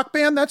 for a rock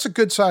band, that's a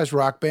good sized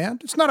rock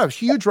band. It's not a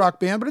huge rock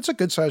band, but it's a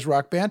good sized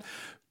rock band.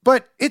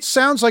 But it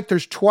sounds like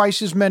there's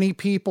twice as many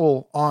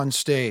people on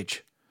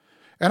stage.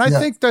 And I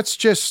think that's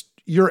just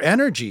your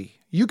energy.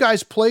 You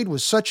guys played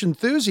with such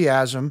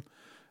enthusiasm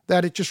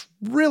that it just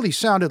really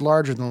sounded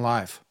larger than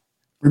life.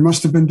 We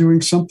must have been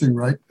doing something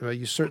right. Well,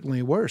 you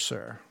certainly were,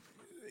 sir.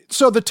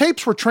 So the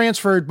tapes were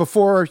transferred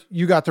before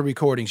you got the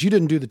recordings. You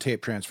didn't do the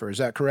tape transfer. Is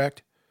that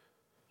correct?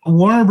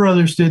 Warner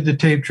Brothers did the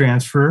tape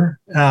transfer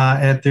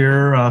at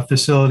their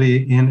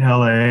facility in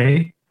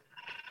LA.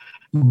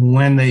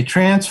 When they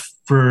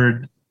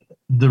transferred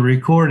the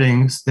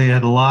recordings, they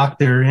had locked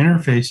their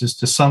interfaces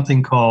to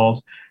something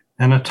called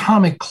an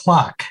atomic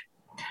clock,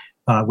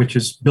 which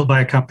is built by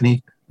a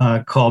company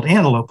called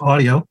Antelope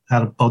Audio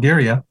out of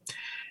Bulgaria.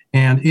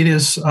 And it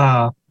is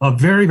a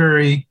very,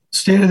 very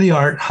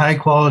state-of-the-art,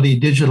 high-quality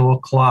digital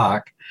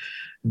clock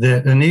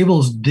that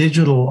enables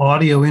digital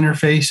audio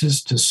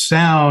interfaces to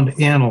sound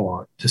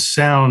analog, to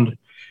sound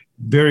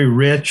very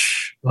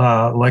rich,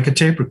 like a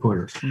tape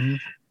recorder. Mm-hmm.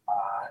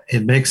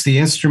 It makes the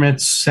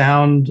instruments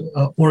sound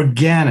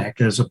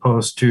organic as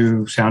opposed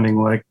to sounding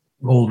like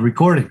old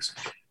recordings.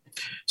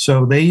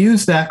 So they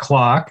used that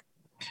clock,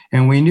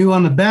 and we knew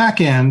on the back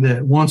end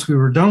that once we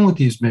were done with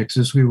these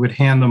mixes, we would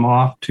hand them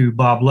off to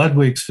Bob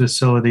Ludwig's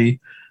facility,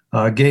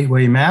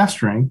 Gateway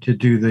Mastering, to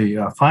do the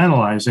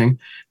finalizing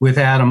with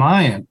Adam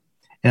Ian.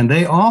 And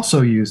they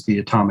also used the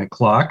atomic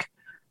clock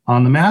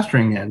on the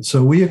mastering end.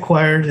 So we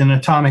acquired an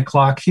atomic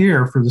clock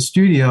here for the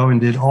studio and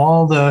did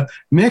all the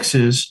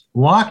mixes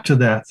locked to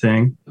that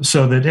thing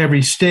so that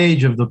every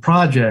stage of the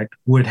project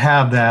would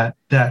have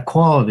that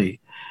quality.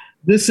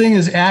 This thing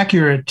is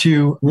accurate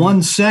to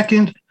 1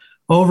 second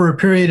over a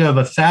period of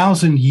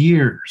 1,000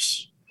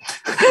 years.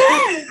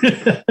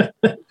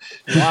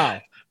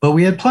 Wow. But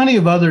we had plenty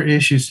of other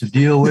issues to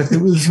deal with.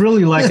 It was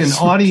really like an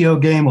audio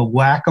game of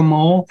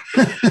whack-a-mole,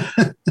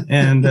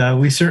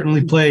 and we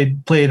certainly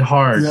played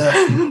hard.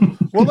 Yeah.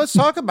 Well, let's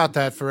talk about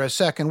that for a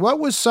second. What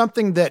was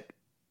something that,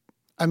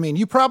 I mean,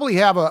 you probably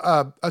have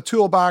a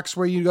toolbox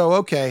where you go,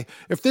 okay,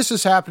 if this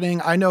is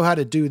happening, I know how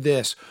to do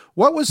this.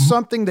 What was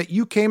something that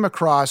you came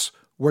across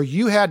where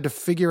you had to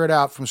figure it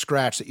out from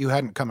scratch that you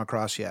hadn't come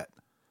across yet?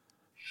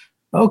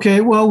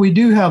 Okay, well, we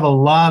do have a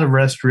lot of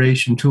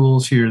restoration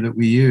tools here that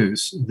we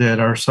use that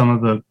are some of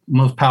the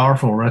most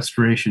powerful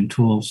restoration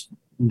tools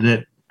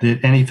that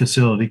any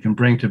facility can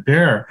bring to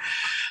bear.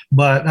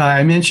 But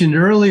I mentioned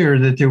earlier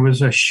that there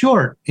was a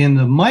short in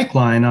the mic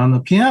line on the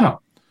piano.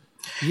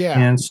 Yeah.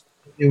 And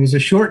it was a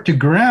short to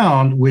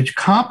ground, which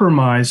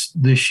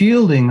compromised the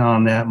shielding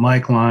on that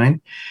mic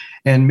line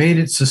and made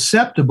it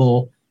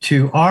susceptible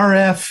to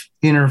RF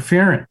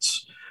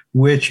interference,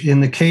 which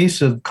in the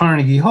case of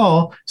Carnegie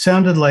Hall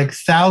sounded like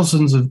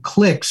thousands of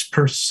clicks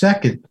per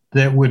second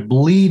that would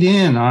bleed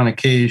in on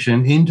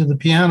occasion into the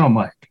piano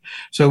mic.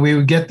 So we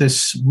would get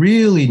this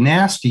really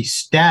nasty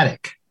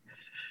static.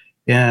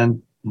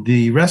 And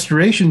the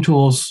restoration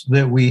tools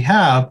that we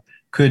have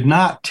could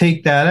not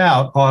take that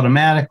out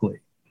automatically.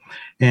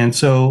 And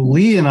so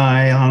Lee and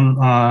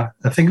I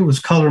I think it was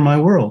Color My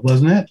World,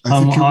 wasn't it?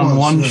 On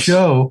one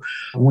show,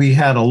 we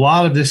had a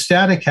lot of this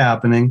static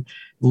happening.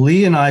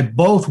 Lee and I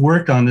both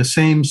worked on the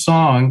same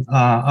song,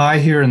 I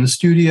here in the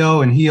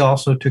studio, and he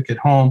also took it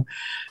home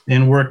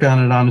and worked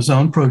on it on his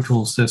own Pro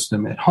Tools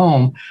system at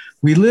home.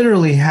 We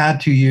literally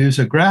had to use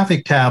a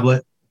graphic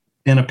tablet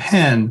and a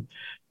pen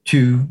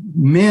to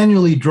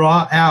manually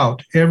draw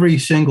out every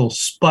single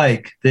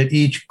spike that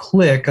each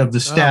click of the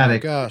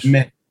static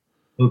meant.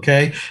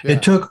 Okay? Yeah.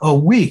 It took a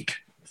week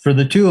for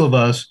the two of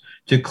us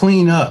to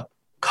clean up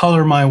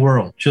Color My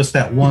World, just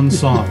that one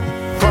song.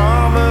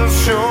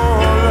 Promise your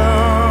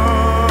love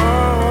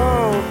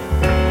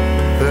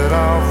that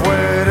I've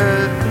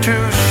waited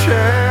to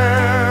share,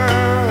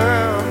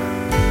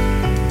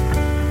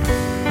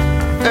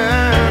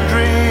 and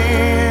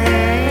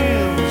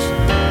dreams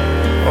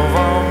of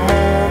our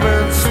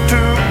moments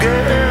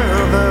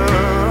together.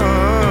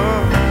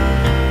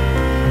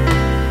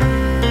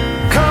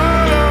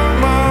 Color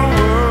my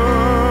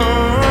world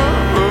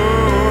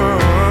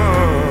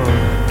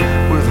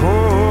with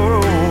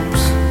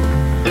hopes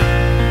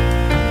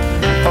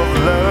of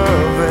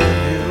loving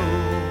you.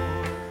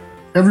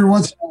 Every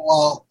once in a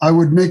while, I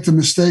would make the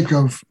mistake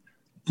of,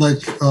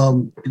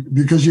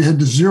 because you had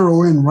to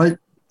zero in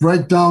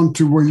right down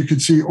to where you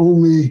could see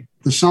only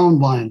the sound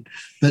line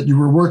that you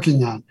were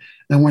working on.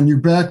 And when you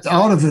backed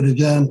out of it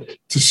again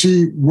to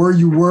see where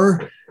you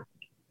were,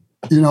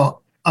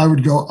 I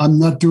would go, I'm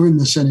not doing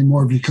this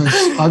anymore because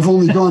I've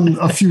only gone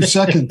a few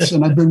seconds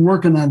and I've been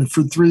working on it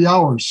for 3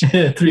 hours.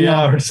 3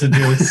 hours to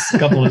do a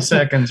couple of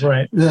seconds,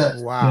 right? Yeah.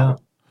 Wow. Yeah.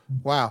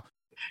 Wow.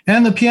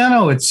 And the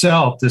piano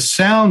itself, the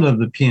sound of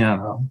the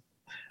piano,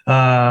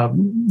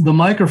 the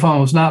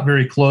microphone was not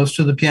very close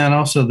to the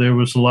piano, so there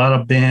was a lot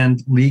of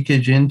band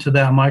leakage into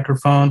that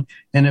microphone,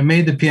 and it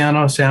made the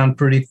piano sound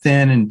pretty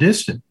thin and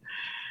distant.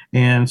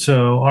 And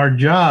so our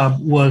job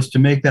was to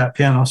make that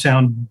piano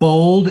sound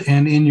bold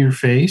and in your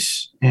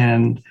face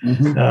and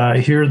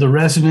hear the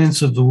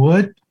resonance of the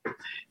wood.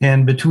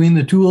 And between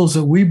the tools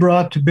that we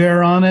brought to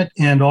bear on it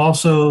and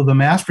also the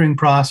mastering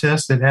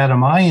process that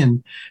Adam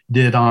Ian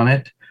did on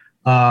it,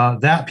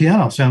 that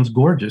piano sounds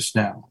gorgeous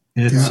now.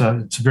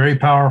 It's very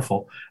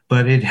powerful,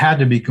 but it had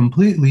to be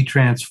completely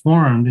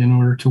transformed in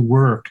order to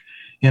work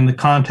in the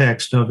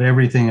context of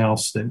everything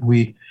else that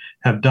we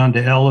have done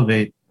to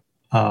elevate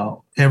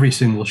every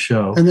single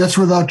show. And that's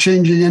without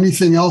changing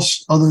anything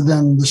else other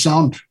than the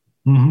sound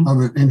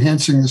of it,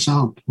 enhancing the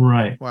sound.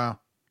 Right. Wow.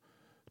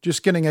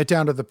 Just getting it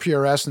down to the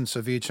pure essence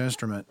of each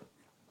instrument.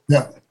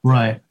 Yeah.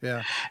 Right.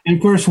 Yeah. And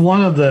of course,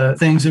 one of the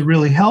things that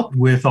really helped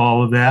with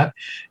all of that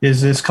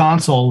is this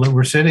console that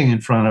we're sitting in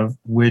front of,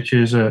 which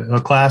is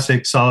a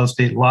classic solid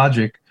state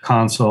logic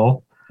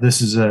console.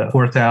 This is a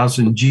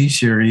 4000 G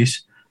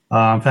series.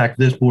 In fact,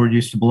 this board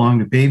used to belong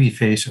to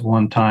Babyface at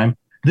one time.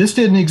 This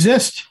didn't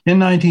exist in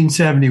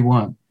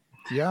 1971.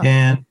 Yeah.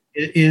 And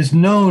it is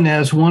known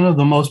as one of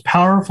the most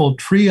powerful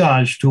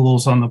triage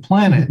tools on the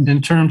planet in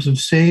terms of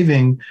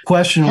saving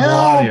questionable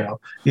audio.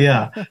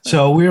 Yeah.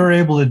 So we were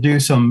able to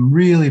do some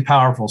really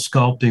powerful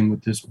sculpting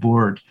with this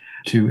board.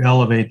 to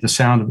elevate the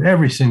sound of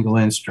every single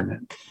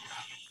instrument.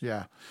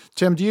 Yeah.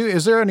 Tim,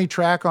 is there any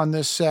track on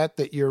this set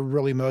that you're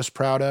really most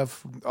proud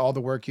of? All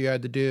the work you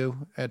had to do,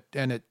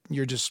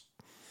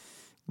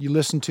 you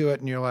listen to it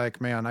and you're like,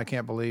 man, I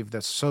can't believe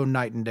that's so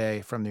night and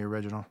day from the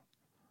original.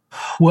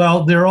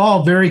 Well, they're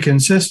all very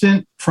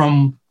consistent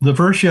from the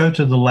first show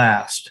to the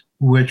last,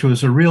 which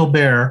was a real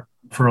bear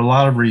for a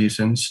lot of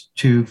reasons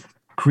to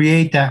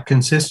create that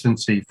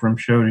consistency from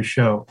show to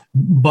show.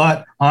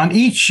 But on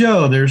each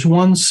show, there's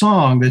one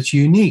song that's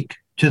unique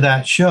to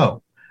that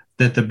show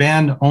that the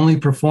band only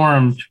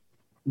performed,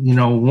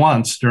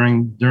 once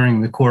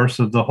during the course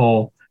of the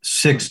whole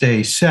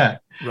 6-day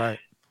set. Right.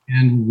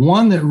 And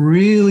one that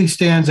really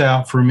stands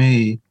out for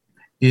me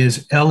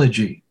is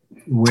Elegy,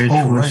 which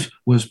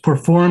was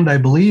performed, I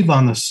believe,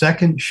 on the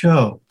second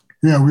show.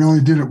 Yeah, we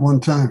only did it one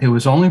time. It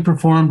was only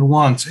performed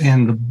once,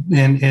 and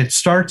it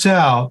starts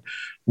out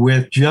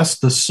with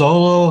just the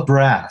solo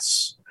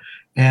brass,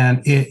 and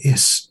it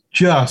is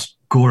just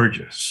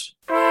gorgeous.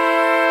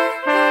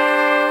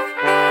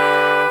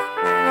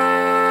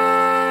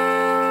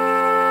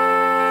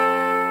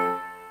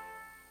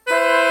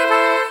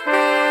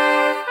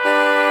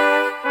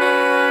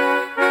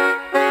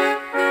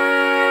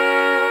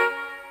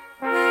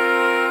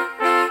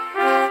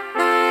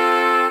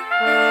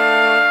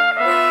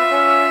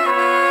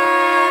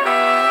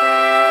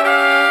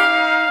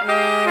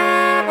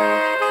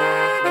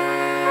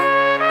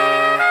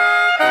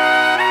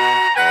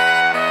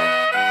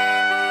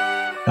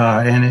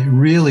 And it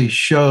really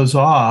shows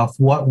off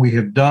what we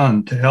have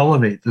done to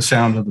elevate the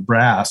sound of the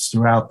brass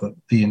throughout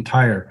the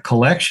entire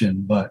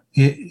collection, but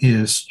it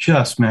is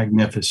just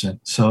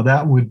magnificent. So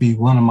that would be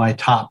one of my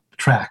top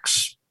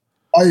tracks.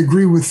 I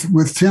agree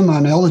with Tim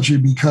on Elegy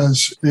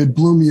because it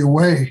blew me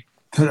away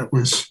that it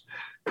was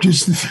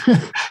just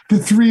the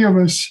three of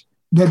us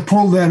that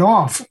pulled that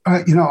off.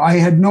 I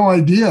had no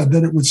idea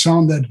that it would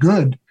sound that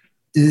good.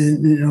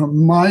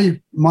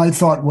 My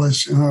thought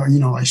was,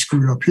 I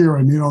screwed up here.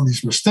 I made all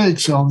these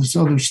mistakes, all this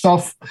other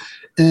stuff.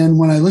 And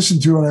when I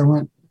listened to it, I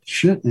went,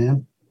 shit,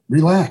 man,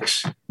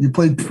 relax. You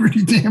played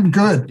pretty damn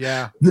good.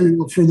 Yeah.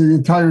 For the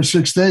entire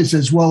 6 days,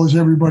 as well as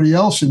everybody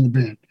else in the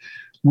band.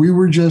 We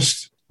were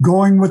just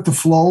going with the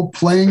flow,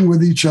 playing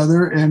with each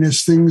other. And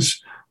as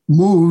things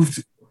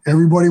moved,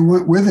 everybody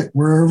went with it.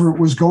 Wherever it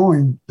was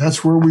going,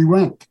 that's where we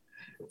went.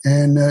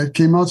 And it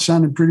came out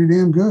sounding pretty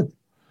damn good.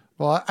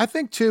 Well, I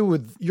think, too,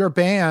 with your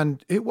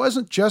band, it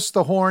wasn't just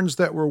the horns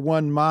that were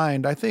one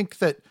mind. I think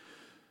that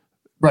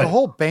the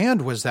whole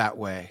band was that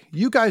way.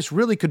 You guys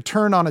really could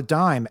turn on a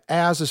dime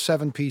as a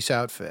 7-piece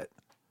outfit.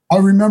 I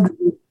remember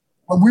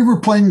when we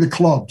were playing the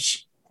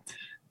clubs,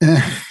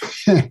 and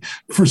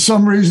for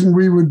some reason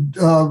we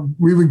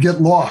would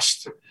get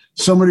lost.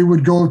 Somebody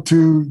would go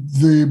to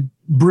the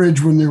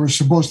bridge when they were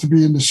supposed to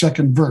be in the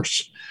second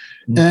verse.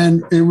 Mm-hmm.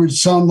 And it would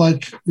sound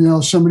like,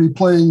 somebody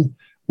playing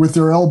with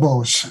their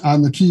elbows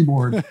on the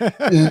keyboard.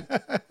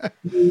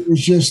 It was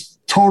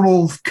just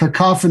total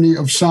cacophony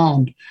of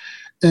sound.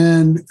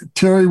 And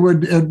Terry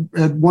would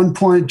at one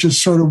point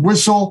just sort of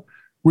whistle.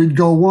 We'd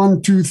go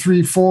 1, 2,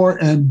 3, 4,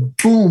 and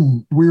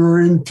boom, we were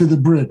into the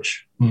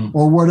bridge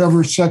or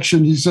whatever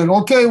section. He said,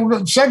 okay, we're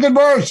going second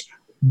verse,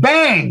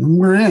 bang, and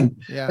we're in.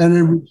 Yeah.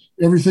 And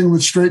everything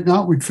would straighten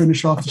out. We'd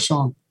finish off the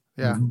song.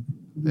 Yeah.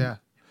 Yeah.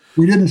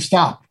 We didn't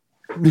stop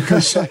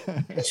because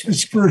we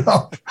screwed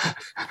up.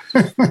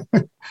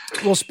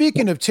 Well,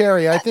 speaking of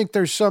Terry, I think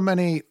there's so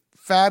many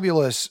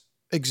fabulous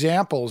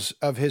examples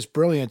of his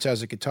brilliance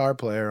as a guitar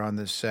player on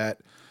this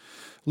set.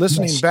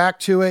 Listening back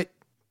to it,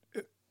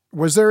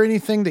 was there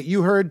anything that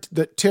you heard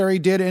that Terry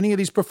did, any of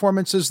these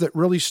performances that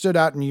really stood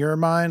out in your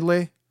mind,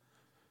 Lee?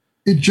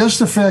 It's just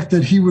the fact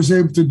that he was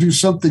able to do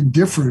something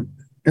different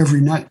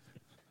every night.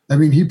 I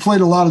mean, he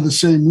played a lot of the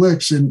same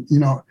licks, and,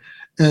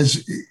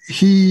 as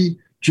he,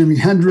 Jimi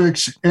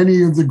Hendrix,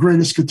 any of the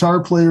greatest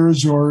guitar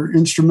players or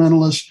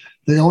instrumentalists,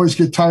 they always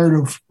get tired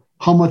of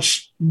how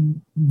much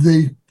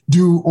they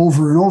do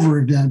over and over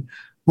again,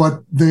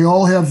 but they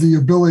all have the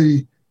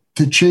ability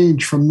to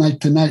change from night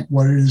to night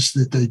what it is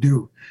that they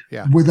do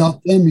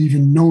without them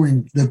even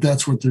knowing that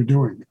that's what they're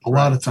doing a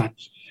lot of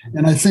times.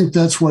 And I think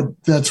that's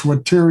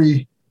what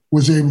Terry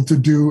was able to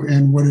do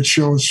and what it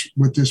shows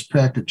with this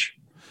package.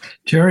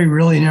 Terry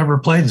really never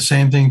played the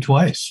same thing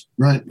twice.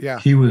 Right. Yeah.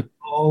 He was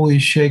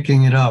always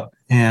shaking it up.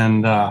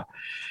 And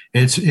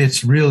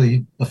it's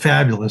really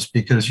fabulous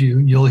because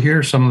you'll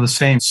hear some of the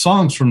same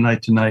songs from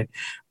night to night,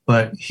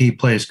 but he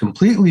plays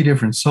completely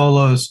different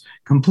solos,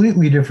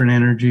 completely different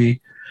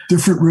energy.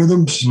 Different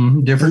rhythms.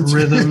 Different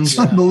rhythms. It's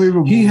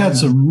unbelievable. He had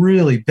some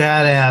really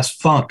badass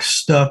funk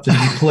stuff that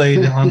he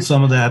played on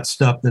some of that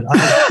stuff that I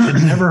had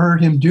never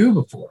heard him do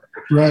before.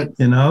 Right.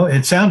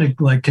 It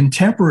sounded like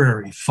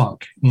contemporary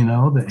funk,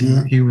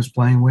 that he was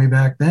playing way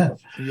back then.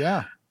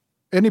 Yeah.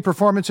 Any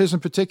performances in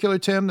particular,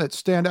 Tim, that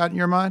stand out in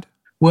your mind?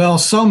 Well,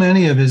 so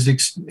many of his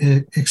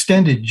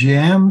extended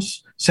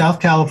jams, South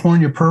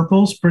California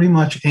Purples, pretty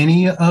much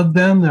any of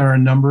them. There are a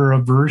number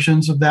of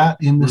versions of that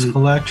in this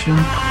collection.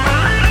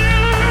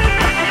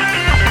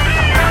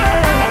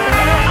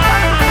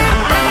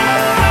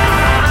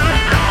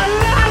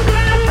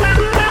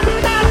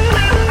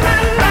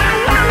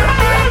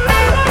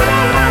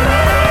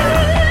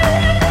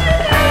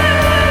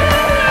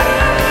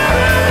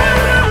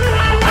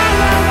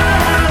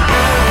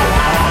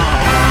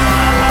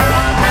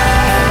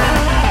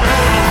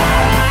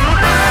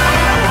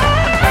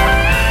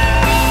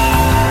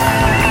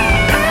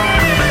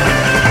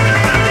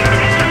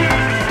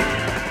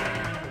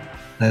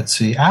 let's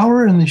see,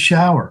 Hour in the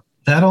Shower.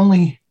 That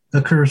only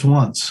occurs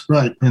once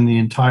in the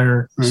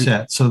entire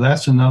set. So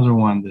that's another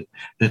one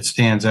that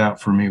stands out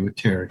for me with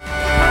Terry. Turn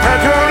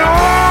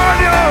on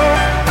your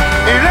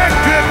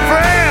electric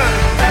fan.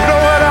 You know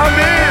what I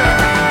mean?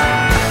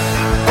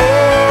 Oh,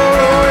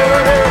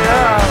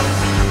 yeah.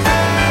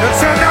 And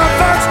send out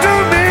thoughts to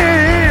me.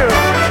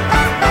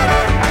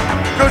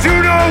 'Cause you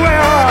know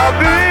where I'll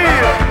be.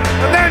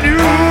 And then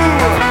you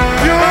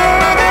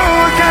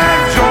can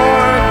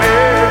join me.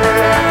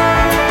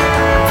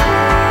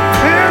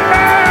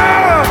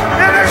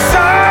 In the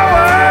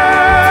shower,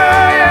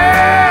 yeah.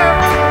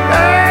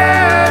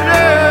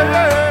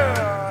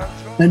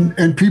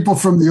 And people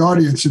from the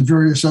audience in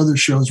various other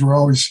shows were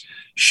always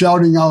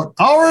shouting out,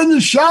 "Hour in the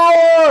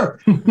shower!"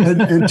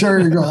 and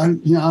Terry would go, I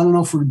don't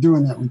know if we're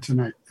doing that one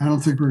tonight. I don't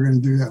think we're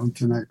going to do that one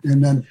tonight.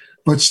 And then,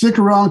 but stick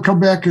around, come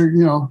back,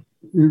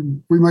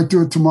 we might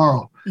do it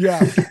tomorrow.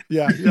 Yeah.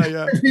 You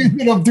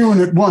ended up doing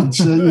it once.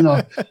 You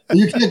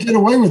can't get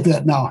away with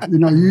that now.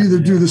 You either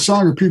do the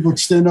song or people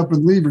stand up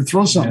and leave or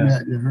throw something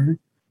at you. Right?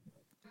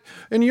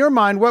 In your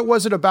mind, what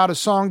was it about a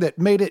song that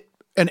made it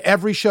an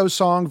every show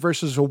song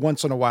versus a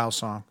once in a while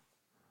song?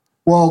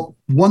 Well,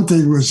 one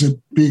thing was it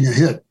being a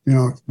hit.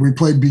 We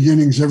played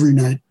Beginnings every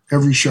night,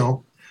 every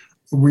show.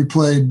 We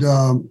played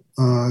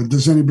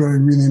Does Anybody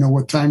Really Know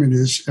What Time It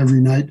Is every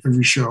night,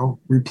 every show.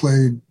 We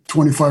played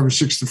 25 or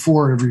 6 to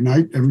 4 every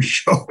night, every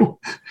show.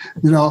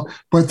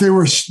 But they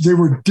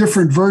were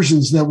different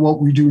versions than what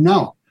we do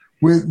now.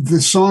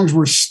 The songs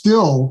were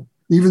still,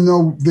 even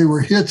though they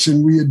were hits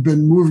and we had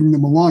been moving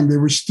them along, they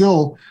were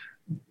still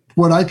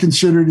what I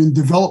considered in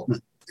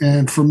development.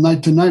 And from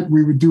night to night,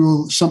 we would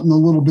do something a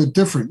little bit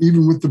different,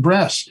 even with the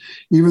brass.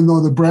 Even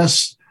though the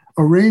brass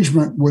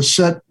arrangement was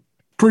set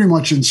pretty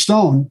much in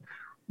stone,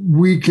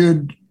 we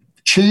could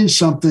change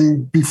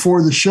something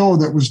before the show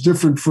that was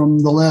different from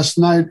the last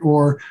night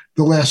or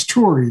the last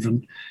tour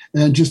even,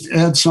 and just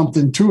add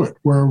something to it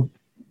where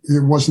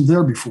it wasn't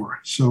there before.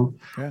 So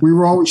we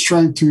were always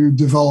trying to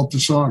develop the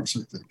songs,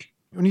 I think.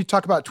 When you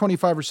talk about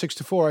 25 or 6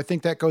 to 4, I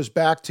think that goes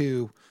back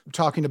to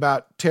talking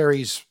about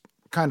Terry's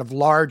kind of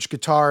large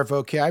guitar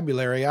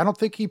vocabulary. I don't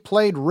think he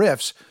played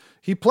riffs.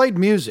 He played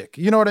music.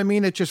 You know what I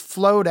mean? It just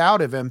flowed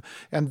out of him.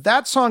 And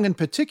that song in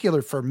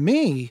particular for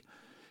me,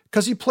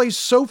 because he plays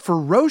so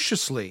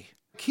ferociously,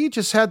 he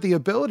just had the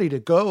ability to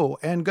go,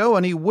 and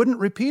he wouldn't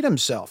repeat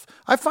himself.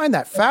 I find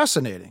that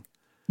fascinating.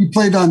 He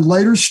played on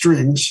lighter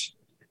strings,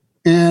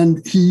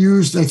 and he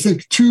used, I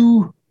think,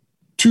 two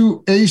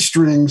A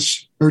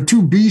strings or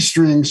 2 B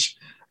strings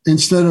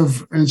instead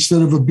of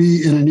a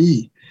B and an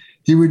E.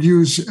 He would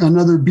use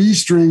another B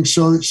string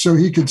so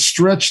he could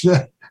stretch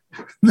the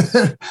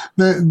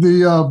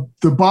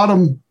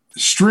bottom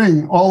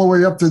string all the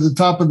way up to the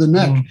top of the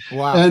neck.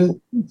 Wow.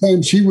 And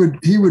sometimes he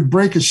would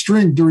break a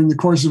string during the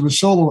course of a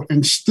solo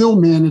and still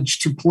manage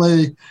to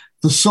play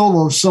the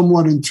solo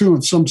somewhat in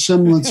tune, some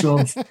semblance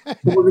of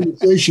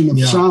organization of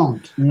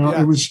sound.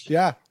 It was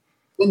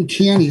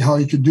uncanny how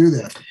he could do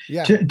that.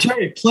 Yeah.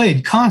 Terry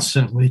played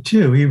constantly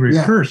too. He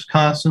rehearsed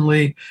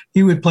constantly.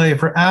 He would play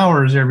for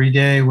hours every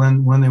day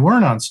when they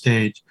weren't on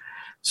stage.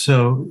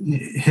 So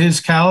his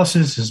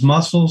calluses, his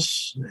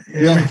muscles,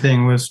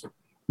 everything was,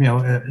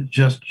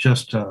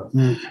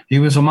 he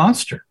was a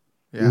monster.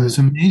 Yeah. It was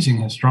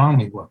amazing how strong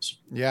he was.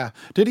 Yeah.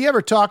 Did he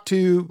ever talk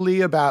to Lee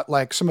about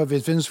like some of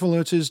his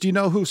influences? Do you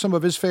know who some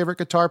of his favorite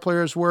guitar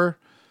players were?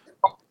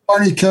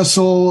 Barney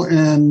Kessel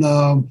and,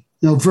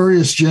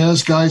 various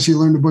jazz guys. He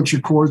learned a bunch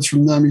of chords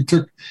from them. He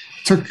took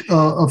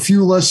a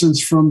few lessons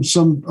from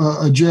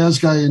a jazz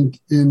guy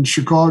in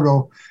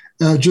Chicago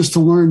just to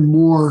learn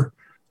more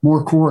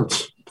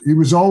chords. He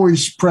was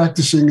always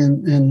practicing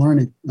and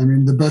learning. I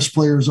mean, the best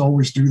players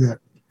always do that.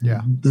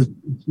 Yeah. They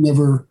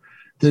never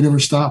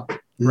stop.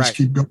 They just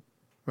keep going.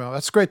 Well,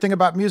 that's the great thing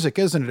about music,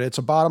 isn't it? It's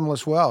a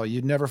bottomless well.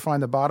 You'd never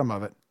find the bottom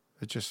of it.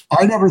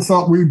 I never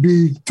thought we'd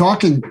be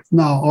talking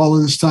now all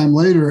of this time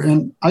later,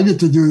 and I get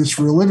to do this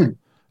for a living.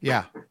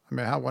 Yeah. I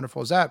mean, how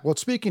wonderful is that? Well,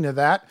 speaking of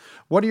that,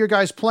 what are your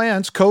guys'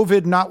 plans,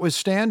 COVID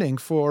notwithstanding,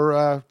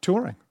 for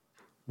touring?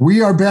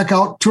 We are back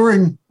out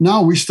touring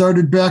now. We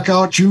started back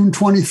out June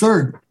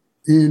 23rd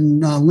in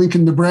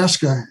Lincoln,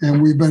 Nebraska,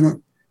 and we've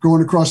been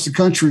going across the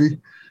country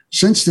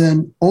since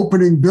then,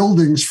 opening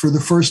buildings for the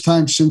first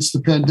time since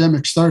the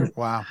pandemic started.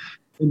 Wow.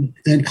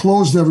 And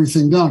closed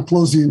everything down,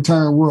 closed the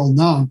entire world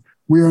down.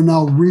 We are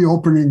now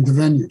reopening the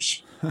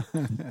venues.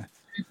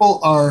 People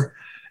are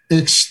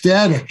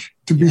ecstatic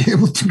to be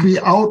able to be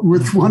out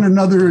with one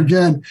another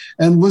again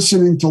and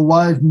listening to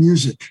live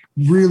music.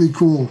 Really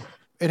cool.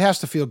 It has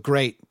to feel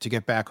great to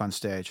get back on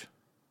stage.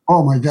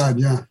 Oh my God,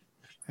 yeah.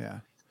 Yeah.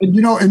 And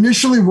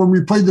initially when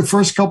we played the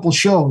first couple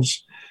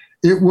shows,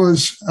 it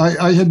was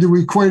I had to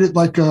equate it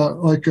like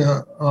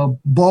a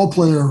ball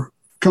player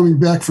coming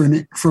back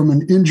from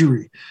an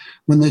injury.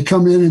 When they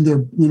come in and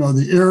they're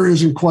the air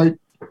isn't quite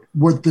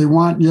what they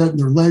want yet in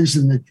their legs,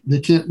 and they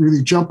can't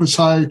really jump as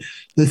high.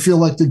 They feel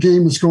like the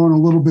game is going a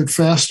little bit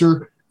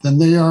faster than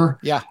they are.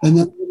 Yeah. And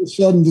then all of a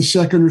sudden, the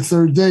second or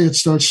third day, it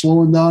starts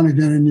slowing down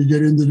again, and you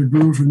get into the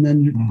groove, and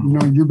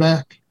then you're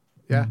back.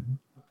 Yeah.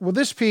 Well,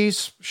 this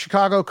piece,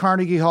 Chicago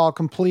Carnegie Hall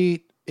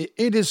Complete,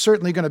 it is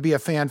certainly going to be a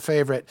fan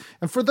favorite.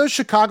 And for those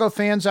Chicago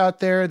fans out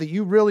there that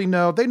you really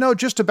know, they know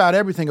just about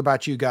everything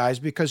about you guys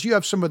because you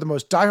have some of the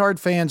most diehard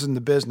fans in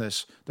the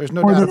business. There's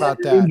no doubt about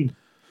that.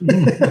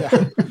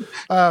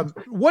 Yeah.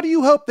 What do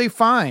you hope they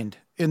find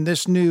in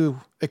this new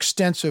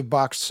extensive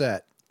box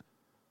set?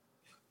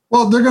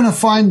 Well, they're going to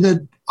find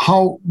that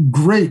how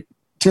great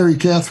Terry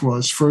Kath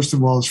was, first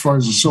of all, as far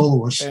as a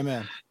soloist.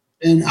 Amen.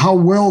 And how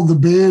well the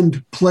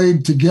band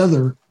played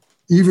together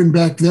even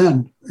back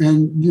then.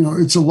 And, you know,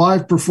 it's a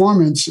live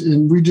performance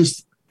and we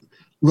just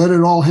let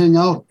it all hang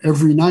out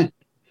every night.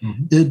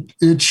 Mm-hmm.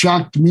 It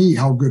shocked me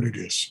how good it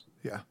is.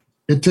 Yeah.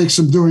 It takes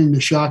some doing to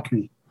shock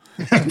me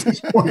at this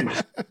point.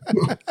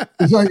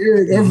 As I hear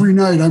it every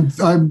night,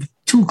 I'm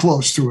too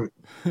close to it.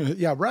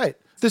 Yeah, right.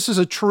 This is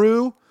a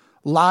true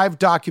live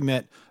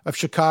document of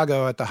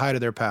Chicago at the height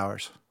of their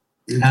powers.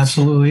 It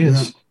absolutely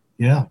is.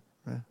 Yeah.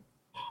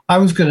 I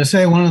was going to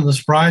say one of the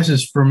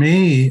surprises for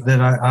me that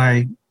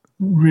I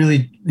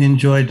really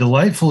enjoyed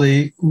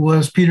delightfully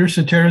was Peter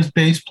Cetera's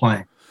bass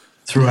playing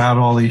throughout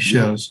all these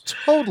shows.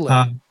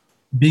 Totally.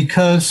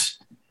 Because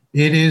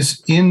it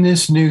is in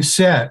this new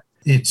set,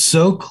 it's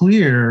so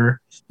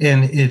clear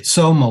and it's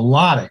so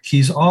melodic.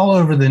 He's all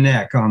over the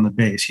neck on the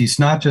bass. He's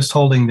not just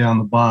holding down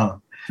the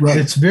bottom. Right.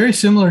 It's very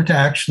similar to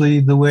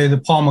actually the way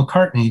that Paul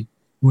McCartney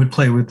would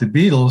play with the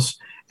Beatles,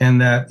 and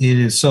that it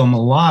is so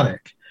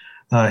melodic.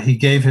 He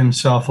gave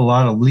himself a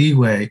lot of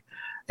leeway.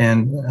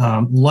 And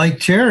like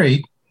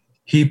Terry,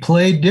 he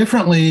played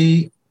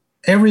differently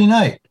every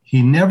night.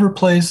 He never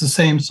plays the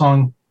same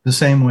song the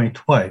same way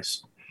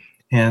twice.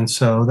 And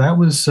so that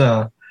was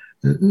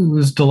it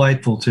was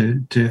delightful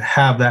to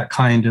have that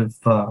kind of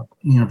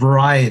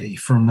variety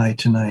from night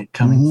to night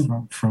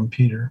coming from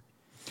Peter.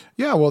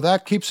 Yeah, well,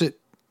 that keeps it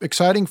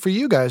exciting for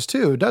you guys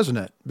too, doesn't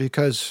it?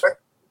 Because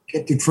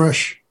kept it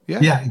fresh.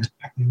 Yeah,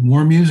 exactly.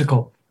 More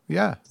musical.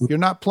 Yeah, you're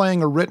not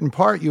playing a written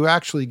part. You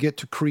actually get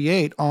to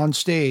create on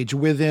stage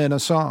within a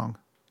song.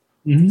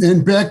 Mm-hmm.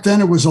 And back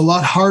then it was a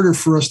lot harder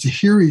for us to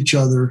hear each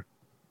other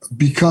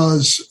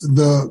because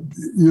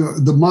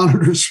the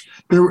monitors,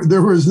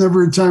 there was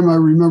never a time I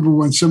remember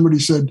when somebody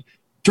said,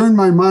 turn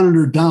my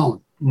monitor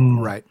down.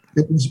 Right.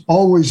 It was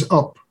always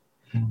up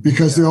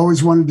because they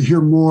always wanted to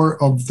hear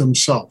more of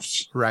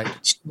themselves. Right.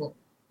 So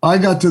I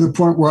got to the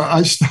point where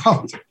I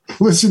stopped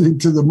listening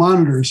to the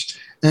monitors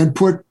and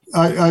put,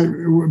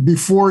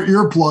 before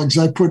earplugs,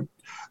 I put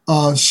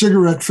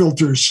cigarette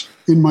filters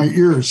in my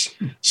ears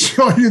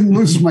so I didn't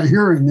lose my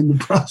hearing in the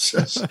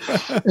process.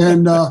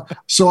 And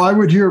so I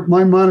would hear,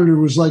 my monitor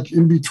was like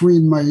in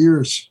between my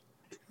ears.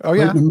 Oh,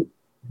 yeah. Right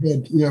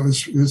yeah,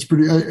 it was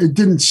pretty, it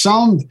didn't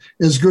sound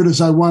as good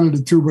as I wanted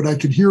it to, but I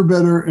could hear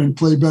better and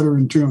play better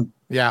in tune.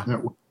 Yeah.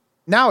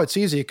 Now it's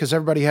easy because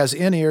everybody has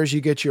in-ears.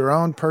 You get your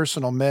own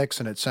personal mix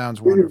and it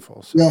sounds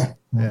wonderful. So,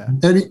 yeah.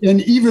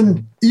 And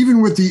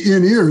even with the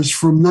in-ears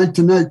from night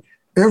to night,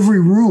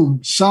 every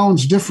room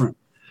sounds different.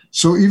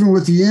 So even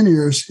with the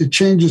in-ears, it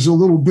changes a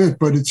little bit,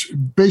 but it's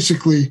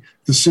basically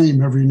the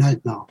same every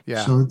night now.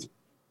 Yeah. So it's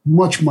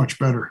much, much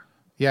better.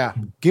 Yeah.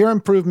 Gear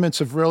improvements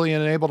have really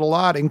enabled a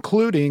lot,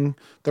 including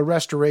the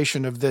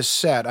restoration of this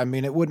set. I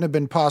mean, it wouldn't have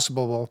been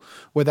possible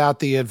without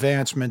the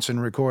advancements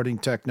in recording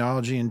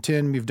technology. And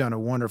Tim, you've done a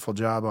wonderful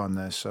job on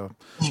this. So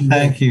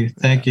Thank you.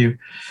 Thank you.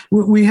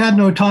 We had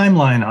no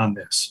timeline on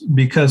this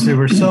because there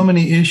were so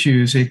many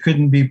issues. It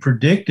couldn't be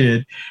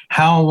predicted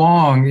how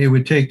long it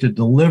would take to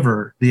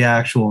deliver the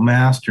actual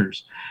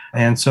masters.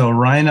 And so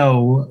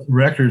Rhino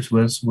Records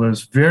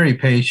was very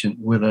patient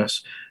with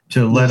us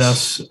to let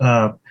us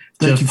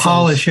just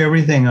polish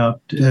everything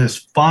up as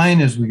fine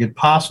as we could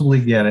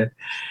possibly get it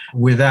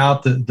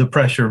without the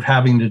pressure of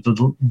having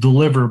to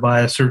deliver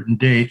by a certain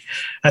date.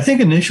 I think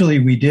initially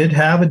we did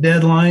have a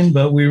deadline,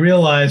 but we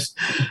realized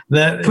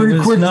that pretty it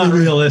was quickly, not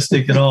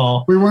realistic at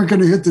all. We weren't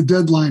going to hit the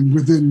deadline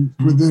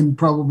within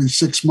probably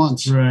 6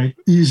 months. Right.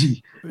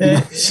 Easy.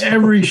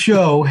 Every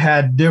show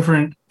had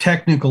different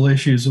technical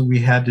issues that we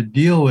had to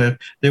deal with.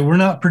 They were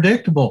not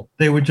predictable.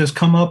 They would just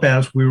come up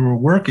as we were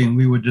working.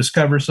 We would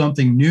discover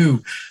something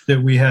new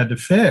that we had to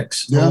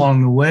fix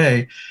along the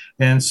way.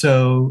 And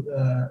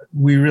so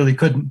we really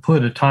couldn't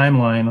put a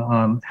timeline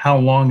on how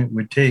long it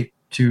would take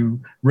to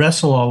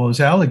wrestle all those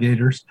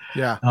alligators.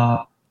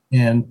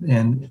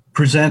 And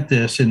present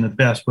this in the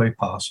best way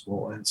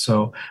possible. And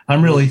so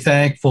I'm really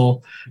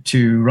thankful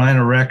to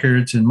Rhino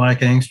Records and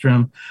Mike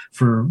Engstrom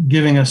for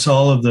giving us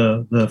all of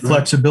the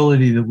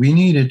flexibility that we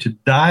needed to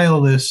dial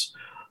this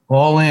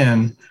all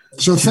in.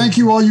 So thank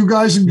you all you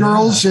guys and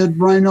girls at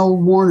Rhino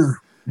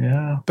Warner.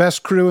 Yeah.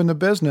 Best crew in the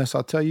business,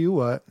 I'll tell you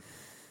what.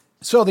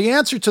 So the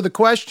answer to the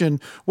question,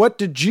 what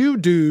did you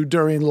do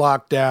during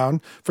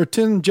lockdown, for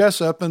Tim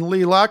Jessup and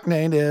Lee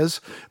Loughnane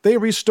is they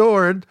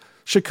restored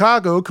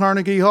Chicago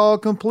Carnegie Hall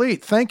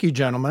Complete. Thank you,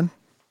 gentlemen.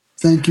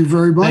 Thank you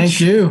very much. Thank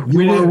you.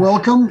 You are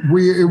welcome.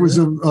 It was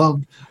a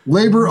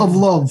labor of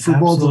love for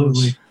both of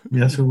us.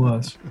 Yes, it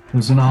was. It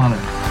was an honor.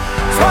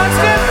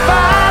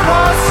 25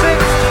 or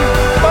 64.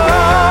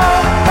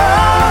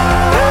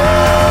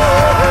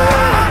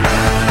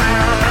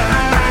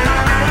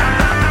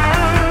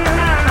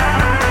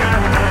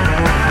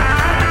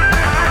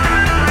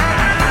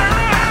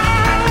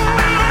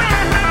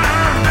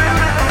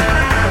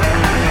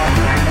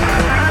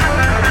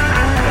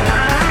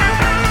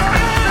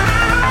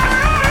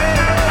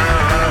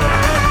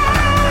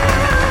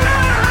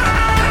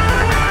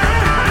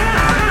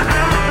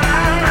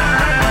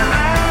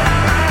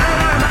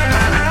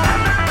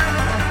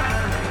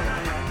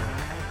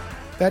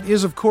 That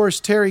is, of course,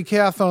 Terry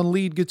Kath on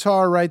lead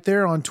guitar right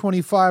there on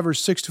 25 or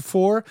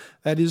 6-4.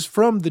 That is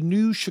from the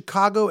new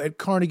Chicago at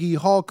Carnegie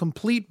Hall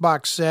complete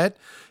box set.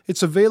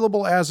 It's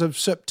available as of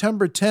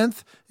September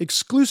 10th,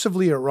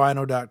 exclusively at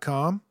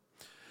rhino.com.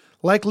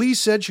 Like Lee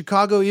said,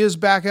 Chicago is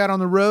back out on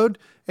the road,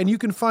 and you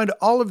can find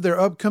all of their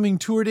upcoming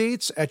tour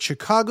dates at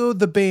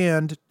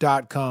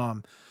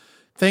chicagotheband.com.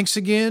 Thanks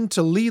again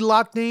to Lee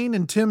Loughnane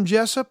and Tim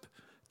Jessup.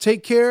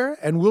 Take care,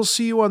 and we'll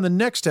see you on the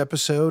next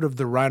episode of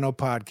the Rhino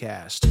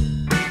Podcast.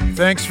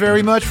 Thanks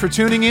very much for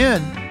tuning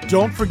in.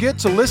 Don't forget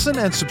to listen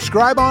and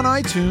subscribe on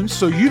iTunes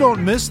so you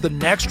don't miss the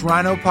next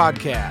Rhino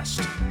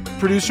Podcast.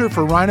 Producer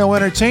for Rhino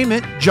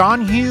Entertainment,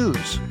 John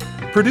Hughes.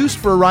 Produced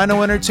for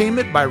Rhino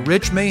Entertainment by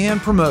Rich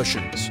Mahan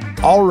Promotions.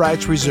 All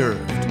rights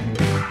reserved.